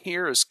green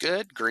here is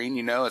good. Green,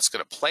 you know it's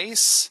going to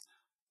place.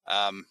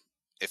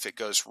 If it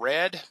goes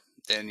red,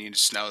 then you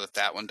just know that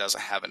that one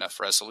doesn't have enough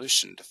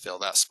resolution to fill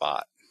that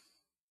spot.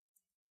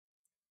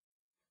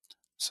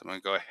 So I'm going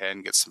to go ahead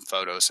and get some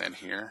photos in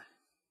here.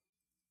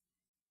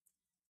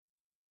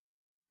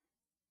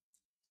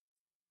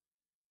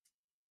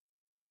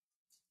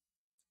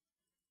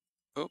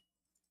 Oop.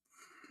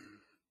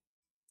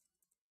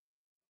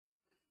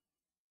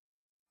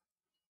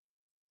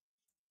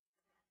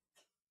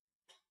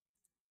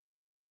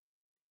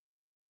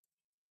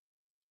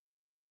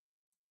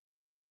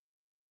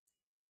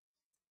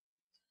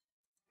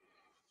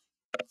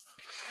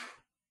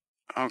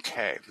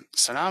 Okay,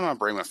 so now I'm going to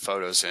bring my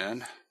photos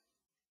in.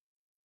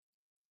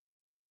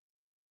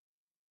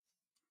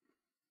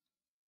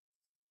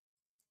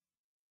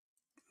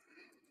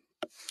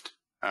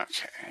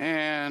 Okay,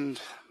 and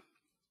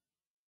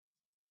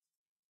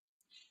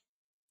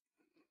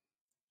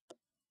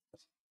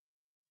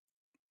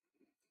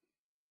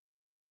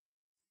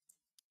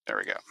there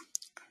we go.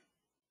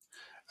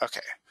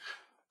 Okay,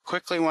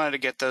 quickly wanted to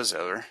get those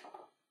over.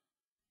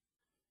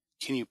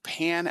 Can you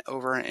pan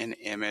over an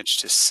image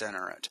to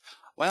center it?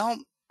 Well,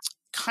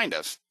 kind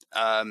of.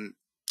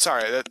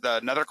 Sorry,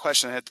 another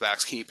question that hit the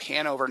box, can you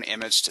pan over an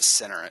image to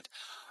center it?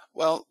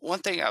 Well, one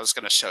thing I was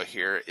going to show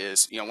here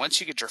is, once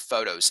you get your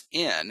photos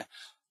in,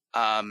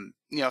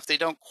 if they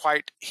don't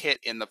quite hit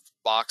in the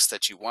box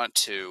that you want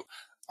to,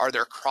 are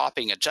there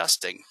cropping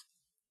adjusting?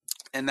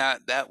 And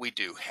that we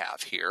do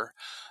have here.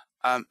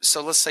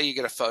 So let's say you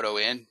get a photo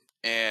in,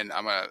 and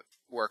I'm going to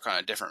work on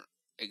a different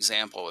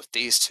example with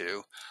these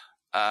two.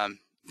 Kind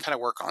of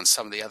work on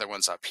some of the other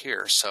ones up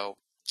here. So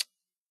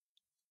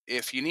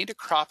if you need to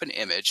crop an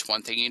image,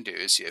 one thing you can do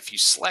is if you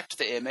select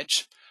the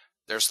image,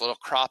 there's a little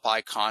crop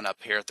icon up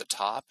here at the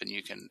top, and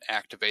you can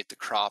activate the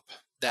crop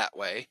that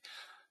way.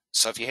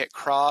 So if you hit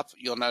crop,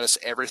 you'll notice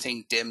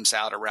everything dims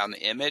out around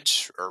the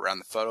image or around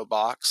the photo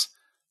box.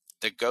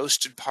 The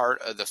ghosted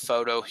part of the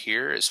photo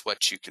here is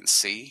what you can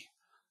see,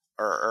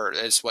 or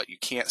is what you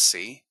can't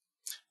see.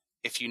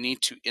 If you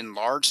need to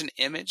enlarge an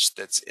image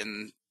that's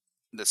in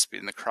that's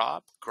in the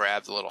crop,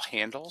 grab the little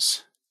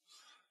handles.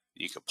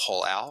 You can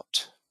pull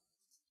out.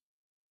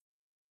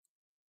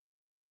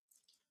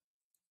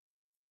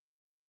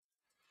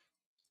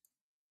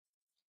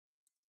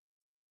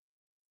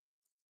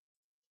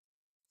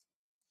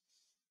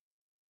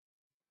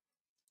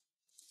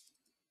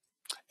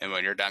 And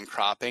when you're done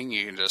cropping,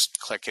 you can just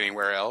click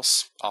anywhere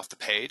else off the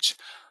page.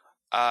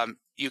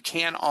 You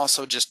can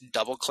also just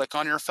double click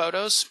on your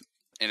photos.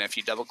 And if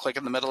you double click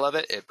in the middle of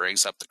it, it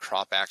brings up the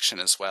crop action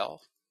as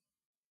well.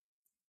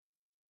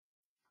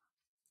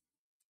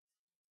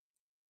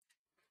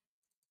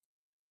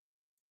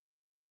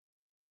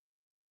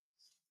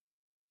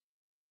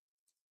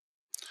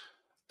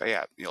 But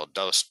yeah, you'll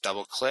just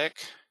double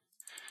click.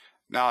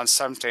 Now on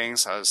some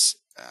things, I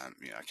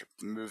could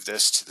move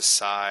this to the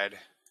side.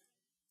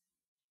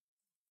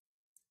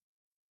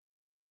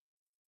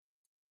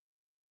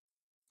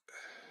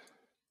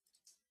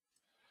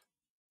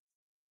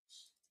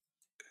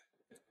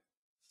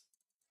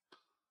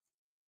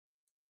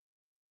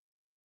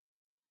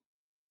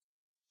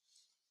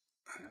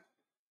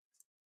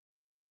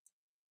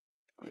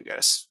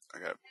 I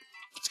gotta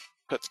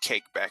put the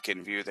cake back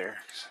in view there.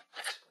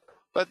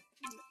 But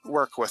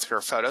work with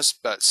your photos.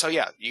 But so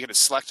yeah, you can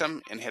select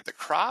them and hit the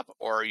crop,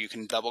 or you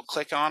can double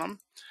click on them,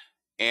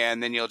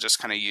 and then you'll just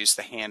kind of use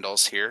the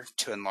handles here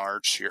to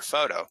enlarge your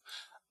photo.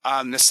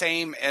 The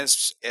same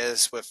as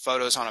with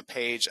photos on a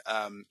page.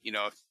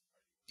 If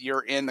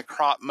you're in the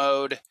crop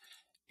mode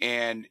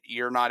and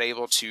you're not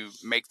able to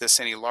make this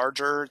any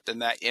larger, then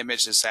that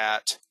image is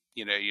at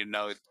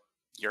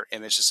your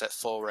image is at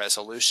full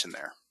resolution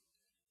there.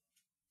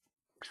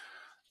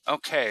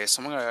 Okay,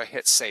 so I'm going to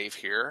hit save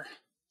here.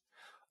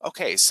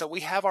 Okay, so we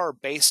have our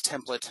base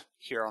template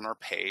here on our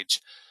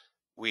page.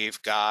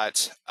 We've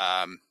got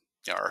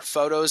our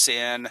photos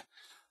in.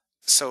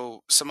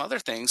 So some other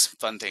things,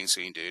 fun things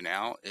we can do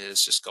now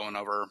is just going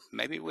over,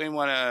 maybe we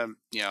want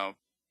to,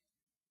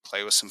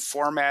 play with some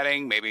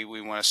formatting. Maybe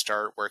we want to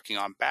start working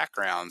on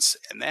backgrounds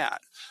and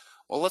that.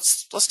 Well,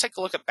 let's take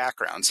a look at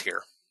backgrounds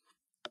here,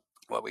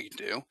 what we can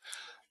do.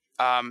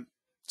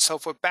 So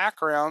for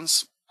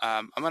backgrounds,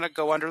 I'm going to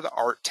go under the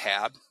Art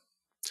tab,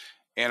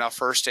 and I'll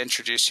first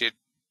introduce you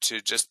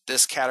to just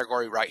this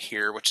category right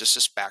here, which is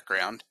just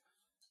background.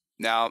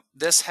 Now,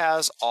 this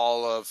has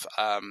all of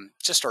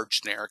just our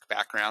generic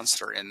backgrounds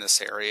that are in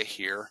this area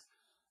here.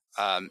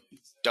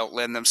 Don't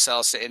lend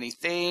themselves to any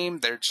theme.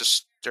 They're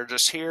just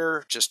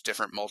here, just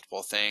different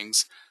multiple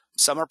things.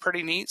 Some are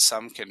pretty neat.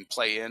 Some can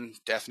play in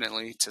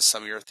definitely to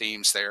some of your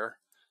themes there.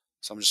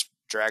 So I'm just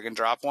drag and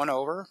drop one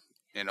over,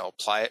 and I'll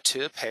apply it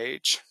to a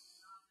page.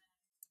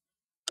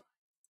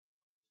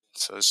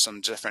 So there's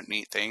some different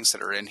neat things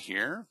that are in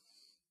here.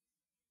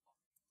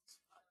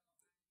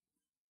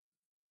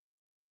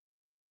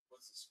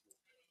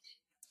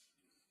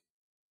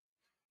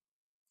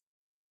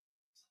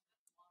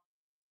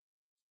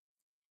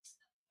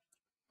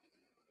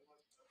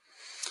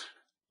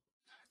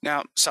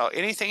 Now, so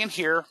anything in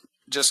here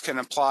just can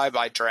apply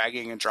by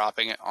dragging and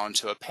dropping it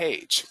onto a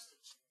page.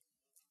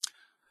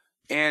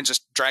 And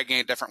just dragging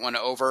a different one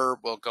over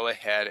will go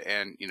ahead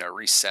and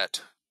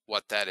reset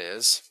what that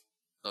is.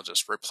 They'll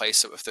just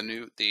replace it with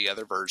the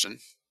other version.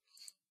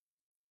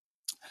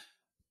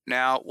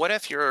 Now, what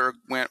if you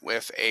went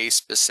with a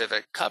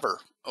specific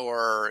cover,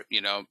 or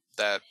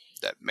that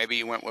maybe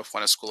you went with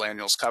one of School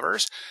Annual's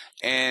covers,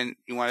 and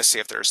you want to see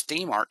if there's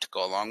theme art to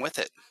go along with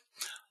it?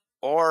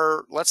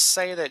 Or let's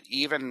say that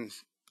even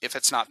if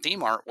it's not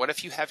theme art, what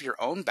if you have your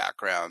own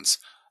backgrounds?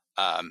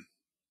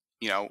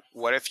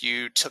 What if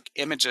you took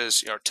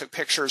images, took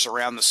pictures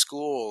around the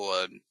school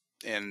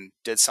and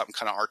did something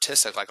kind of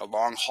artistic, like a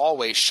long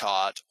hallway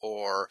shot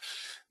or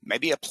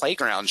maybe a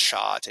playground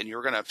shot, and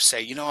you're going to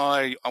say,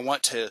 I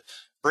want to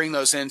bring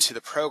those into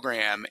the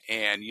program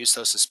and use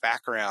those as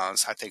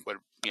backgrounds. I think would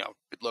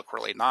look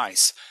really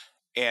nice.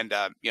 And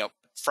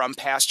from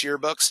past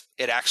yearbooks,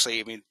 it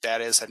actually,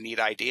 that is a neat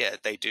idea.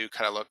 They do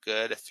kind of look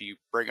good if you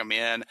bring them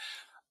in,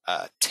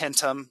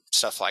 tint them,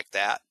 stuff like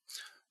that.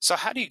 So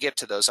how do you get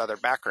to those other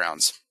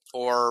backgrounds?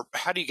 Or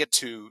how do you get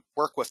to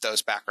work with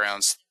those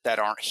backgrounds that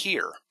aren't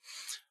here?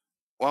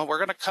 Well, we're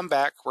going to come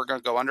back. We're going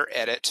to go under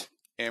Edit,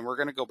 and we're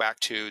going to go back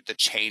to the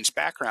Change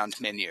Background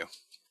menu.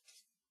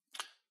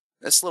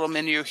 This little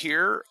menu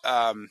here,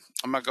 I'm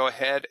going to go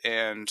ahead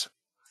and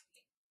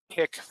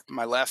pick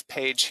my left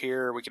page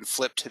here. We can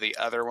flip to the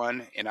other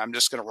one, and I'm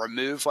just going to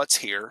remove what's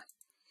here.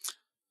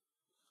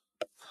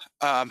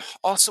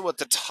 Also at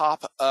the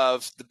top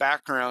of the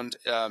background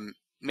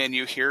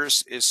menu here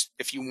is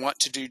if you want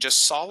to do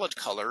just solid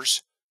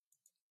colors,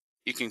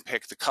 you can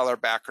pick the color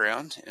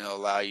background, and it'll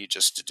allow you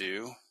just to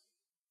do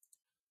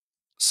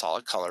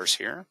solid colors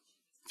here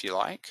if you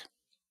like.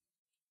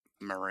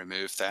 I'm going to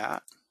remove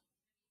that.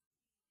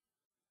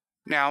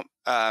 Now,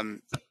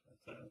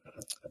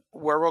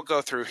 where we'll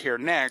go through here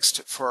next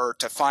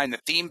to find the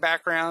theme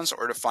backgrounds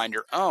or to find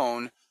your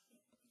own,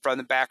 from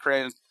the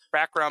background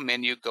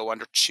menu, go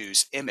under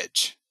Choose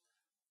Image.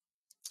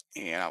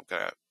 And I'm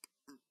going to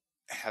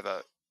have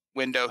a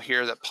window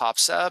here that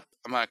pops up.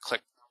 I'm going to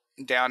click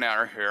down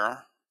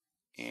here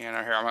And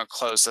here, I'm going to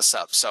close this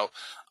up. So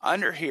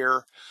under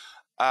here,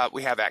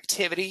 we have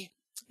activity.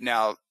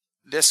 Now,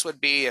 this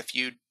would be if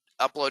you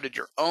uploaded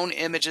your own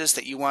images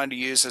that you wanted to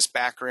use as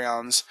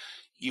backgrounds,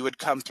 you would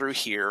come through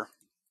here.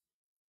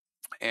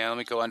 And let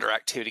me go under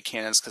activity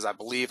canons because I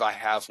believe I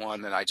have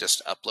one that I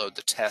just upload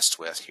the test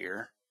with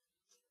here.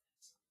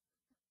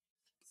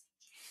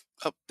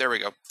 Oh, there we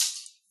go.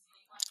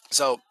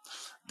 So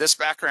this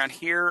background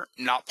here,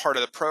 not part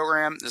of the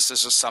program. This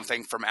is just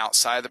something from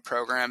outside the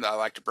program that I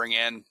like to bring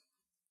in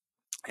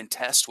and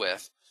test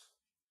with.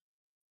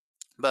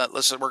 But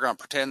we're going to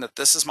pretend that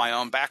this is my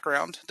own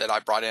background that I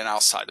brought in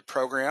outside the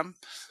program.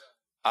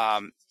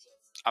 I'm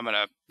going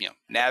to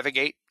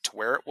navigate to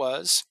where it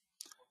was,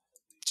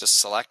 just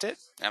select it.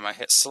 I'm going to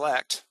hit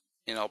select,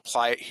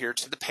 apply it here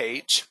to the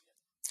page.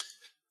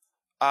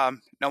 Now,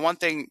 one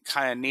thing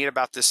kind of neat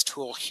about this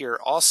tool here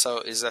also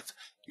is if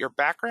your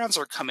backgrounds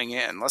are coming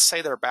in, let's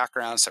say they're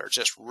backgrounds that are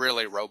just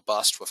really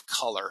robust with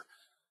color,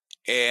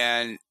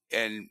 and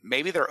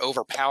maybe they're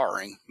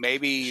overpowering.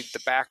 Maybe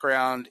the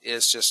background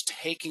is just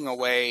taking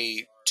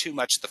away too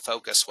much of the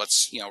focus,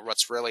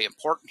 what's really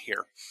important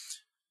here.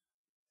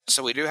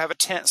 So we do have a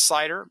tint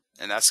slider,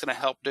 and that's going to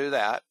help do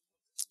that.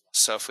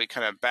 So if we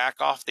kind of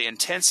back off the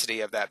intensity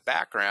of that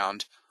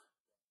background,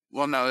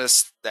 we'll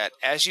notice that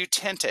as you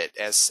tint it,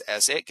 as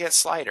it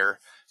gets lighter,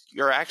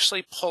 you're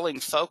actually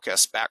pulling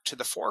focus back to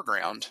the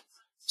foreground.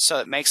 So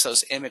it makes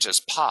those images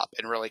pop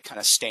and really kind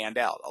of stand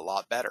out a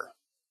lot better.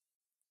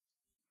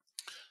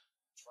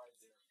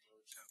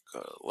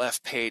 Go to the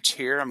left page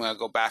here. I'm going to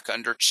go back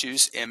under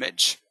choose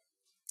image.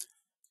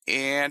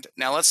 And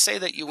now let's say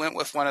that you went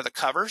with one of the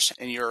covers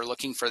and you're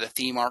looking for the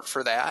theme art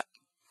for that.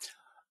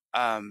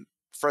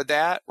 For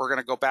that, we're going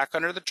to go back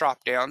under the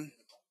drop down.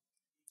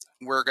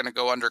 We're going to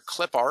go under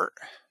clip art.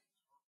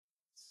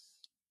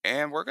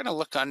 And we're going to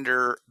look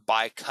under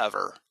by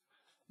cover.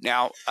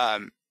 Now,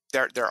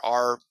 there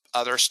are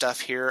other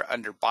stuff here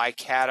under by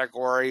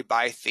category,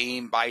 by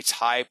theme, by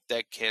type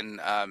that can,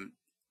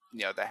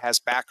 that has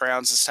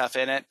backgrounds and stuff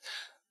in it.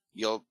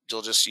 You'll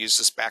just use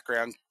this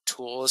background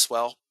tool as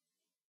well.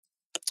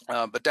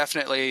 But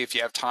definitely, if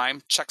you have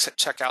time,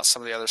 check out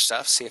some of the other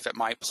stuff, see if it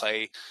might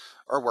play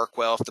or work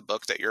well with the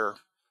book that you're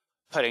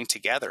putting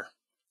together.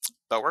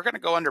 But we're going to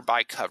go under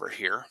by cover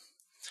here.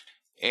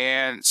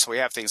 And so we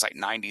have things like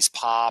 90s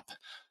pop,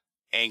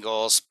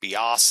 angles, Be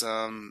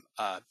Awesome,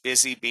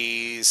 Busy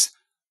Bees,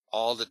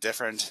 all the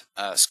different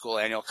school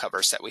annual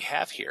covers that we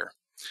have here.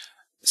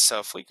 So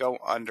if we go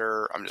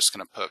under, I'm just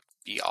going to put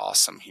Be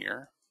Awesome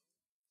here.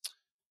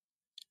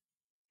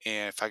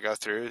 And if I go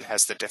through, it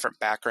has the different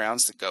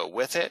backgrounds that go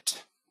with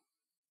it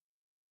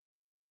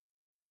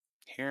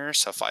here.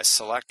 So if I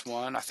select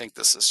one, I think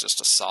this is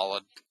just a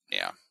solid,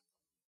 pick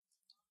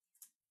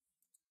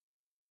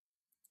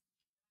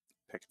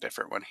a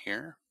different one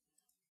here.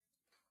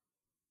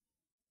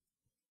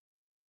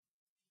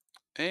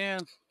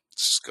 And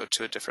let's just go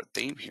to a different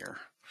theme here.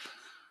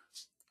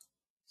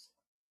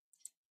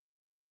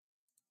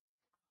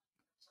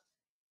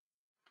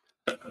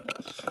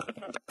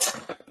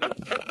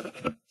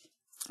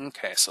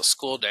 Okay, so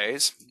school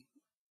days.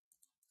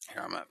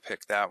 Here, I'm going to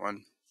pick that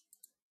one.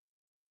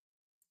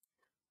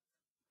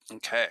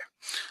 Okay.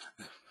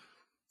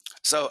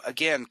 So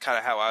again, kind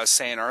of how I was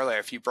saying earlier,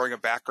 if you bring a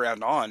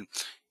background on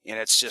and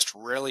it's just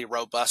really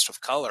robust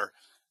with color,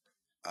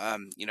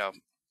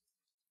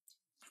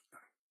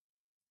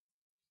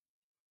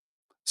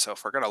 so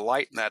if we're going to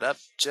lighten that up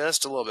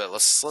just a little bit,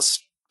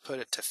 let's put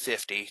it to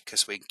 50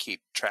 because we can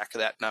keep track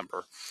of that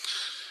number.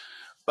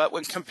 But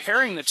when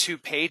comparing the two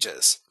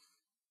pages,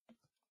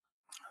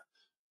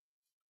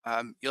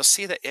 you'll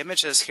see the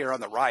images here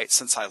on the right,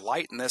 since I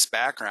lighten this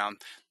background,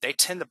 they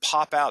tend to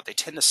pop out. They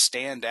tend to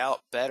stand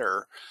out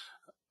better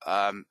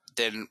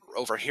than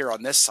over here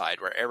on this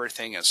side where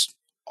everything is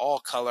all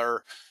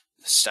color.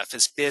 Stuff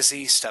is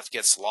busy. Stuff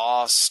gets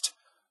lost.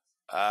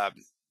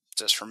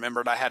 Just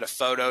remembered I had a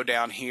photo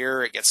down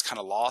here. It gets kind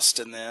of lost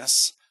in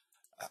this.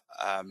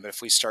 But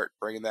if we start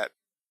bringing that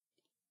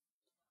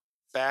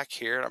back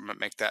here, I'm going to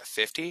make that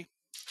 50.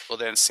 We'll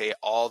then see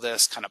all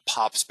this kind of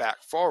pops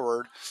back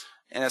forward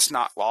and it's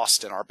not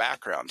lost in our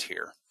background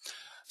here.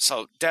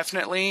 So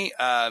definitely,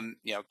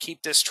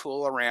 keep this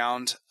tool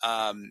around.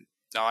 Now,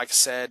 like I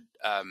said,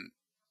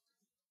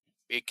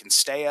 it can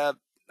stay up.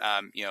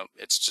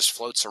 It just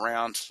floats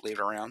around, leave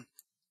it around.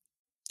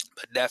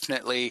 But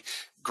definitely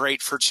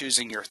great for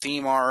choosing your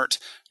theme art,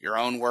 your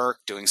own work,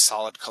 doing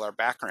solid color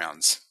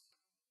backgrounds.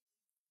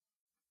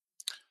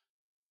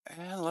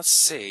 And let's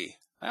see.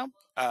 Well,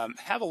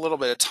 have a little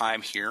bit of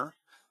time here.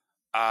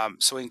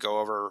 So we can go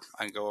over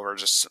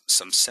just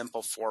some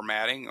simple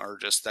formatting or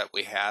just that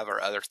we have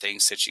or other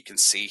things that you can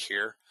see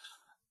here.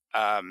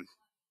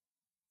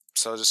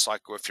 So just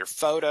like with your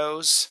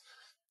photos,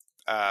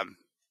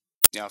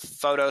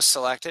 photos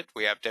selected,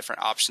 we have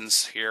different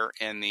options here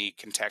in the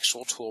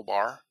contextual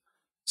toolbar.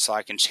 So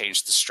I can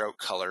change the stroke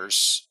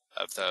colors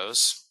of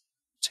those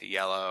to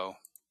yellow,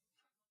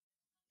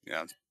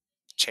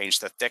 change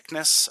the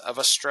thickness of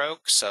a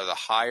stroke. So the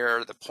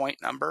higher the point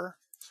number,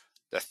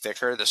 the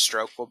thicker the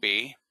stroke will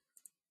be.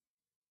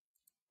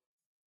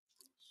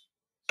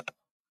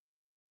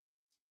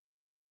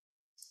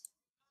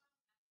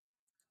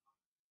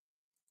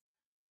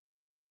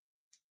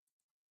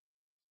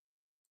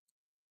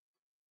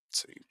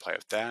 play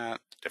with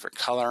that, different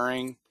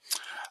coloring.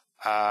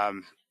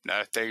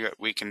 Another thing that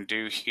we can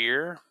do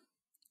here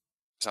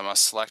is I'm going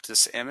to select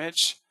this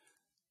image.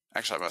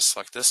 Actually, I'm going to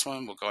select this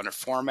one. We'll go under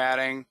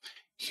formatting.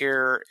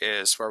 Here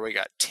is where we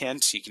got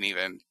tint. You can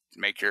even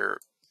make your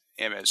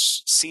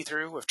image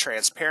see-through with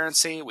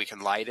transparency. We can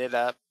lighten it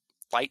up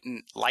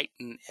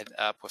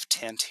with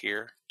tint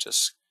here.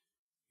 Just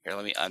here,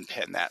 let me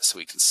unpin that so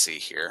we can see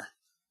here.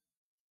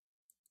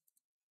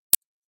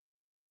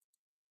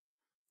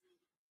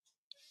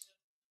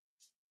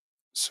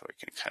 So we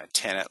can kind of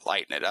tint it,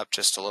 lighten it up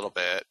just a little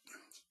bit,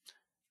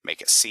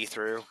 make it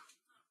see-through.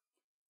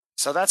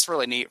 So that's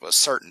really neat with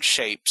certain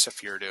shapes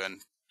if you're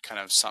doing kind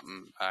of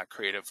something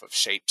creative with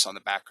shapes on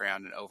the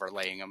background and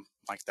overlaying them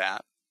like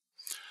that.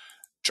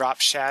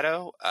 Drop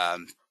shadow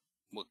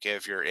will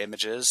give your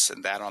images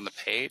and that on the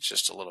page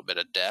just a little bit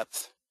of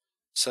depth.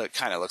 So it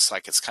kind of looks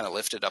like it's kind of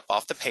lifted up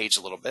off the page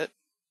a little bit.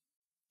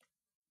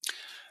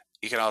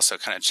 You can also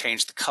kind of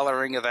change the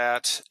coloring of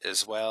that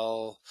as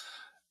well.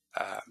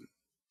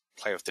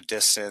 Play with the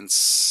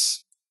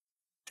distance,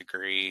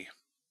 degree,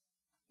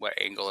 what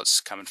angle it's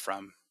coming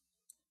from.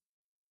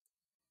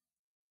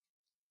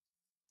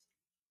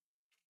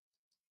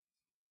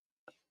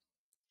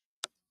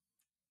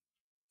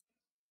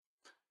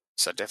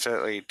 So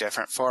definitely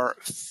different for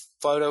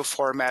photo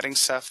formatting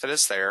stuff that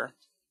is there.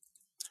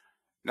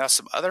 Now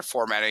some other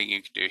formatting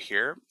you can do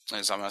here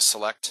is I'm going to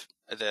select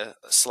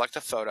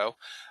a photo,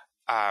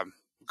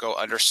 go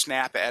under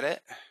Snap Edit.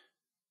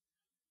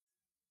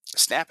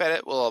 Snap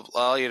Edit will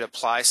allow you to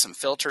apply some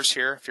filters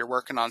here if you're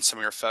working on some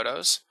of your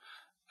photos.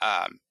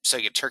 So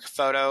you can take a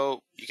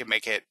photo, you can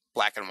make it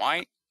black and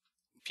white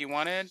if you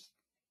wanted.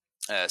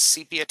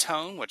 Sepia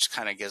tone, which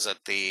kind of gives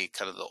it the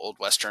kind of the old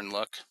Western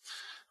look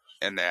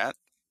in that.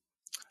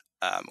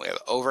 We have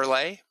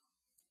overlay,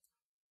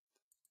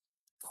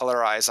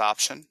 colorize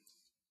option.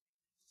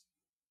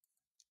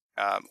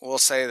 We'll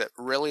say that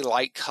really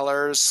light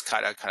colors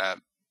kind of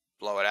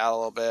blow it out a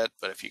little bit,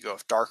 but if you go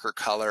with darker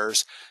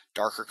colors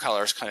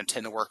kind of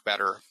tend to work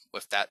better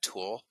with that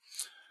tool.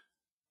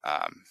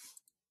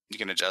 You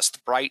can adjust the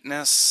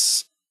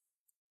brightness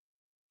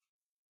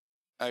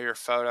of your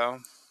photo,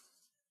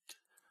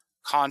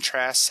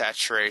 contrast,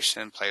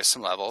 saturation, play with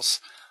some levels.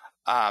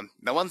 Now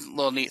one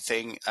little neat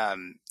thing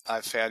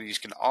I've found, you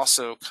can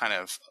also kind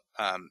of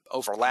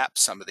overlap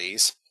some of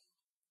these.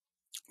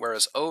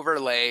 Whereas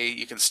overlay,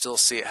 you can still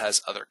see it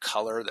has other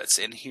color that's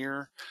in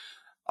here.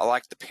 I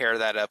like to pair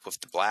that up with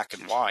the black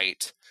and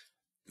white.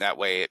 That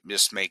way it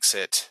just makes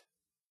it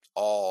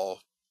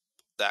all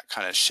that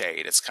kind of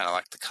shade. It's kind of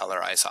like the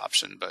colorize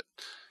option, but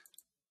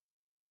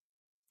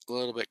a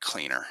little bit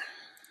cleaner.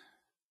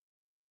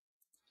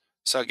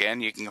 So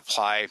again, you can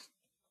apply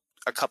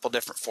a couple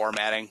different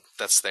formatting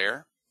that's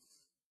there.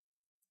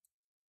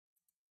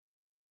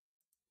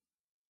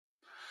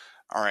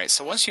 All right,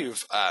 so once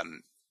you've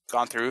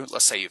gone through,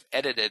 let's say you've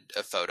edited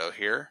a photo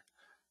here,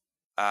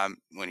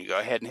 when you go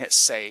ahead and hit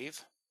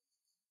save,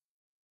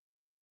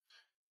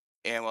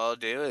 and what I'll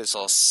do is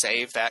I'll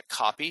save that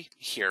copy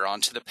here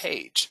onto the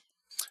page.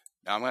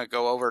 Now I'm going to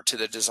go over to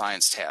the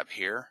Designs tab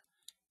here,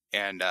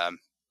 and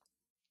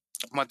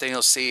one thing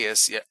you'll see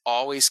is it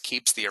always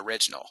keeps the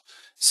original.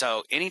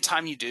 So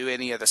anytime you do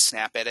any of the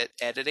snap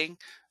editing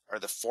or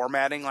the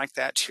formatting like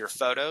that to your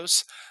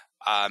photos,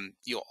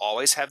 you'll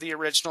always have the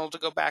original to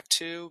go back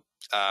to.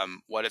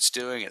 What it's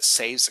doing, it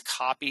saves a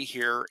copy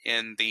here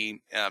in the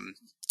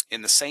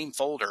same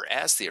folder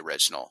as the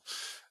original.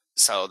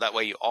 So that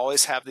way you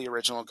always have the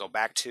original to go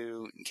back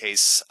to in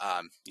case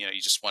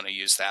you just want to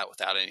use that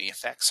without any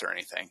effects or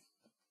anything.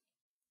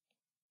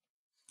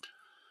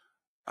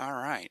 All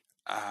right,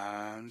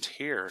 and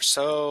here,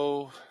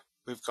 so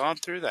we've gone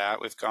through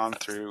that. We've gone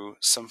through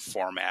some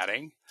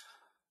formatting.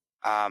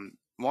 One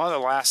of the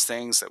last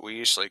things that we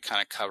usually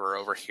kind of cover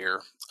over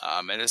here,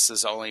 and this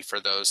is only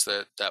for those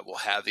that will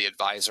have the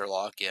advisor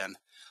login,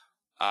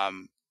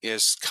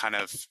 is kind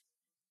of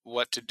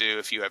what to do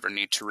if you ever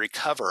need to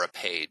recover a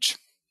page.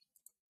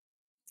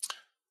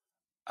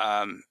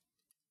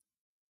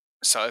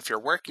 So if you're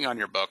working on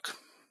your book,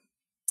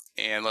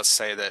 and let's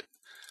say that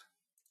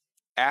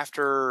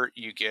after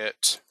you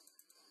get,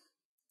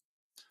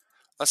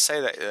 let's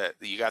say that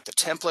you got the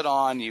template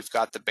on, you've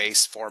got the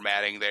base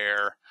formatting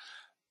there,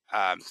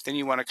 then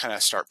you want to kind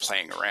of start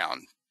playing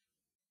around.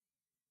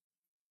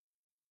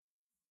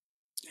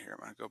 Here, I'm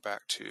going to go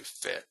back to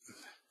fit.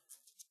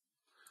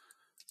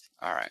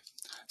 All right,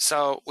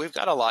 so we've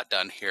got a lot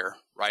done here,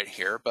 right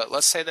here, but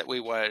let's say that we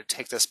want to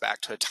take this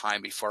back to a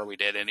time before we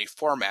did any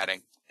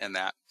formatting in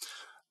that.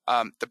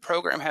 The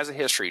program has a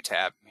history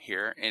tab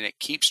here, and it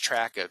keeps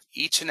track of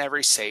each and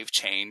every save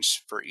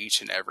change for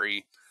each and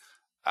every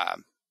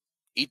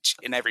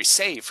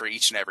save for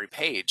each and every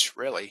page,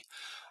 really.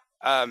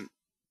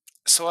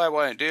 So what I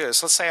want to do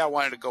is, let's say I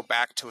wanted to go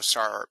back to a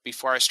start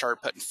before I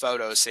started putting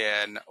photos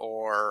in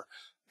or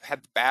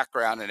had the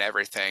background and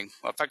everything.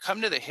 Well, if I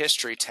come to the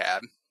history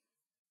tab,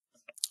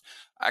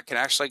 I can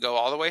actually go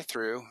all the way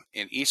through,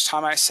 and each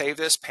time I save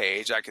this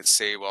page, I can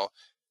see, well,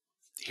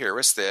 here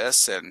was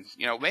this, and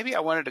maybe I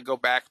wanted to go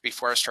back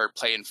before I started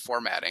playing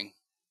formatting.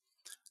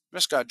 I'm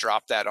just going to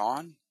drop that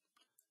on,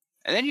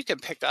 and then you can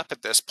pick up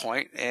at this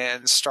point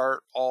and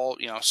start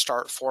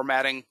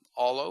formatting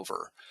all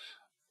over.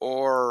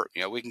 Or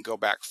we can go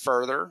back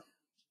further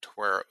to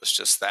where it was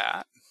just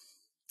that.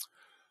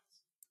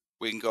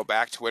 We can go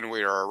back to when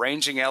we were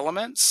arranging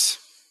elements.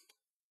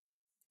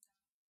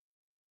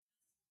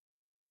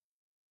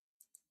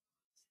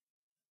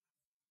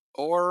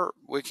 Or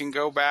we can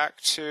go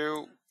back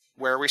to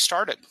where we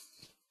started.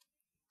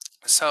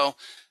 So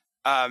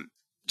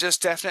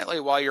just definitely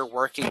while you're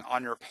working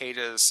on your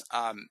pages,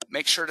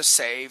 make sure to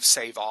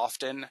save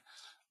often.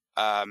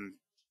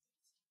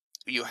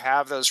 You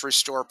have those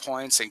restore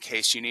points in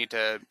case you need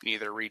to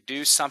either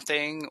redo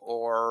something,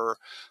 or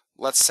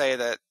let's say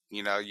that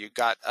you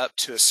got up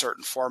to a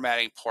certain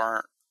formatting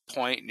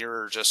point and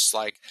you're just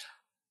like,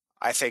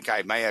 I think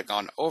I may have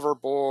gone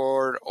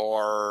overboard,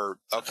 or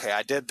okay,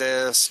 I did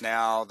this.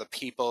 Now the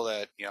people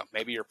that,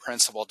 maybe your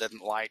principal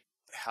didn't like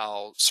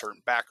how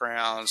certain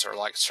backgrounds or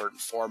like certain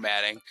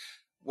formatting,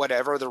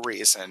 whatever the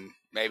reason,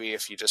 maybe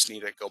if you just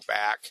need to go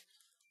back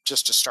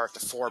just to start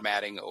the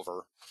formatting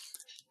over,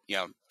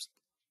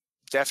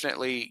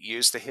 definitely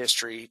use the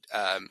history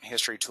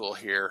tool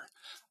here.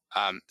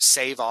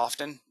 Save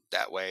often,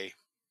 that way.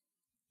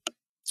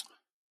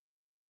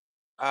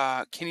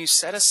 Can you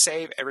set a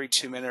save every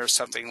 2 minutes or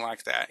something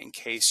like that in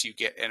case you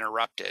get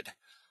interrupted?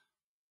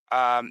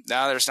 Now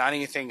there's not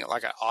anything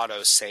like an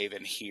auto save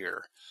in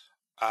here.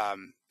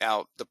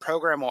 Now the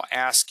program will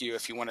ask you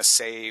if you want to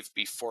save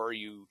before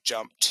you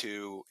jump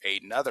to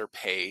another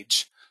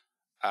page.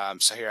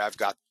 So here I've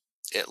got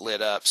it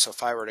lit up. So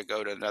if I were to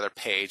go to another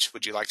page,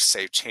 would you like to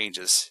save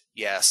changes?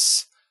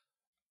 Yes.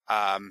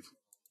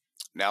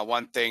 Now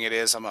one thing it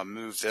is, I'm going to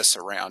move this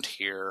around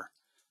here.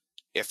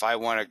 If I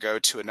want to go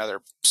to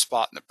another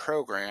spot in the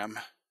program,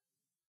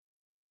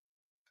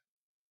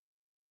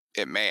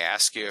 it may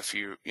ask you if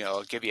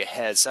give you a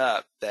heads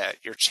up that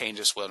your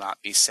changes will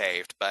not be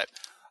saved. But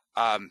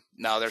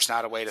no, there's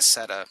not a way to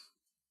set a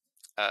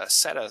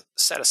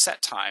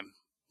set time.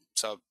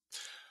 So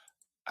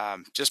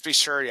just be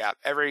sure,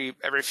 every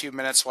few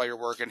minutes while you're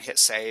working, hit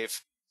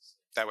save.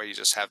 That way you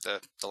just have the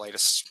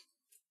latest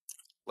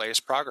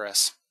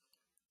progress.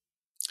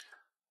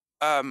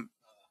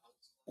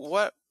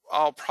 What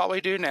I'll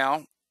probably do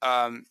now,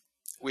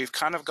 we've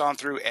kind of gone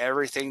through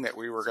everything that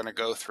we were going to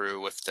go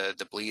through with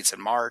the bleeds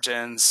and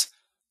margins,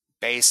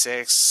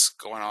 basics,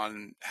 going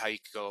on how you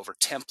could go over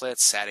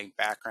templates, adding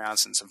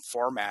backgrounds, and some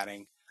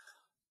formatting.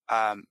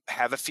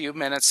 Have a few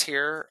minutes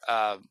here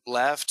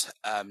left.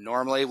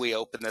 Normally we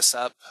open this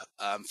up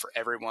for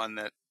everyone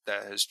that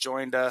has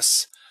joined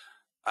us.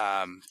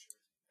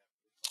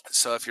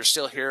 So if you're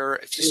still here,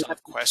 if you still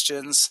have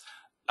questions,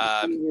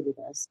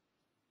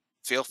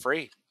 feel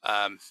free.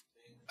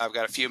 I've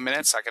got a few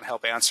minutes. I can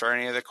help answer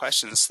any of the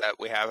questions that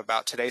we have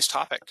about today's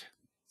topic.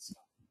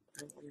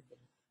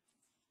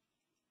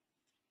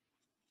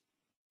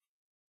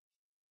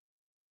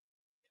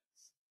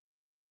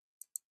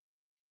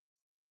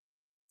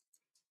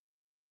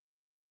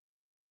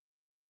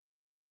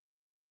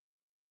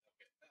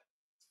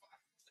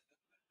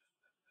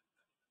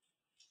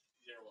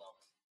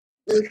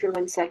 Wait for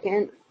 1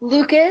 second.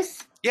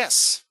 Lucas?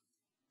 Yes.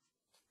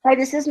 Hi,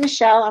 this is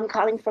Michelle. I'm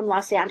calling from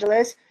Los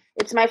Angeles.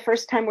 It's my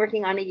first time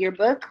working on a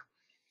yearbook.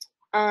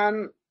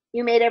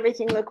 You made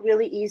everything look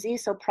really easy,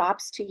 so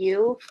props to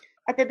you.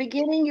 At the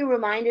beginning, you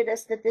reminded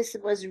us that this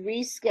was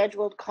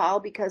rescheduled call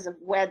because of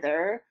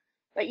weather,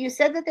 but you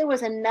said that there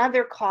was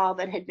another call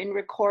that had been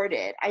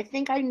recorded. I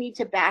think I need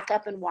to back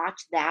up and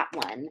watch that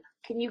one.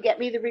 Can you get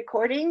me the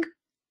recording?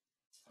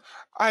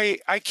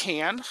 I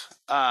can.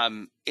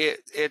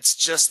 It's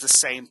just the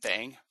same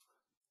thing.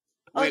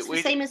 Oh, it's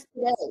the same as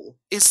today.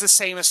 It's the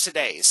same as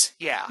today's.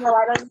 Yeah. No,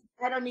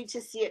 I don't need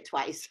to see it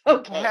twice.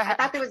 Okay. I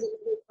thought there was a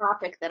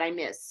topic that I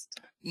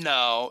missed.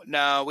 No,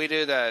 we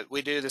do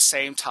the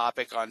same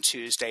topic on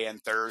Tuesday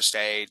and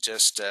Thursday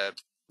just to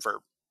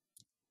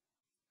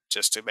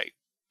make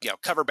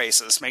cover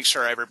bases, make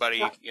sure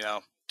everybody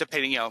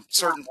depending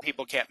certain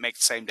people can't make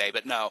the same day,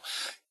 but no,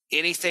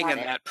 anything in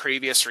that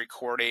previous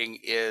recording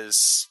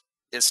is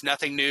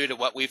nothing new to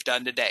what we've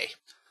done today.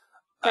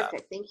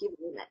 Perfect. Thank you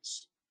very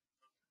much.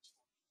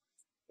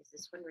 Is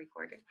this one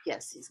recorded?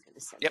 Yes, he's going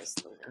to send this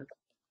later.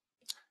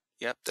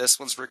 Yep, this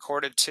one's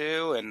recorded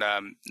too, and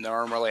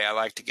normally I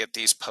like to get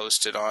these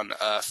posted on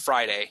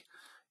Friday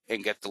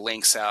and get the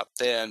links out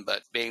then,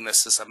 but being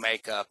this is a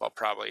makeup, I'll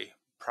probably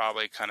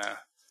kind of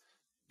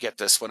get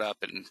this one up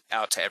and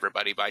out to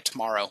everybody by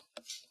tomorrow.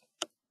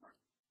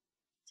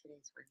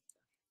 Today's work.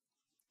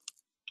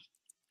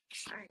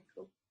 All right,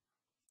 cool.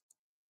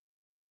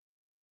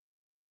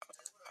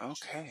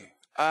 Okay.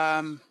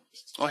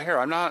 Well, here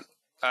I'm not.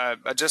 I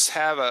just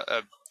have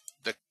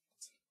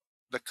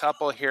the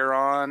couple here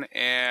on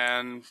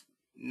and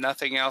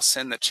nothing else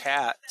in the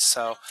chat.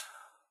 So,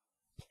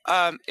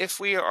 if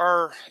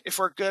we're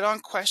good on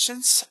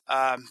questions,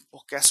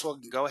 well, guess we'll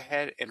go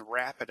ahead and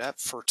wrap it up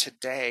for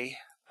today.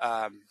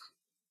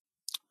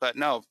 But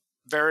no,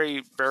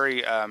 very,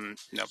 very,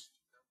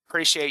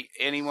 appreciate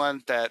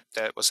anyone that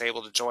was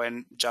able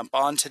to jump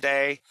on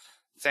today.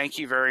 Thank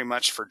you very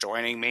much for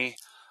joining me.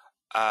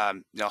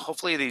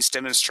 Hopefully these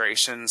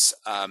demonstrations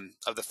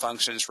of the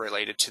functions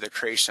related to the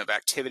creation of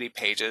activity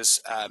pages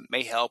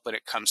may help when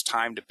it comes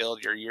time to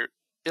build your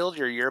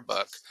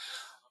yearbook.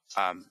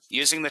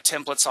 Using the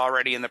templates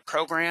already in the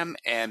program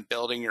and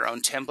building your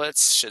own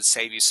templates should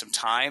save you some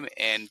time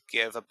and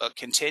give a book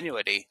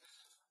continuity.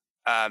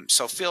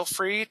 So feel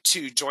free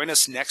to join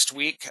us next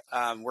week.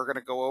 We're going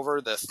to go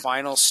over the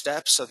final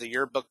steps of the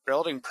yearbook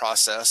building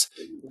process.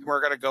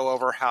 We're going to go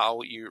over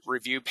how you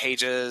review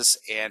pages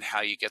and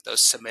how you get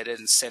those submitted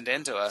and sent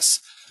in to us.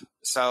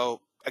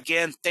 So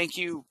again, thank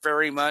you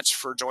very much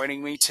for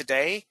joining me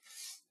today,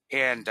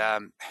 and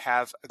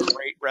have a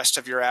great rest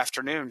of your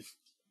afternoon.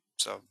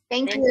 So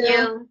Thank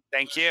you.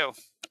 thank you.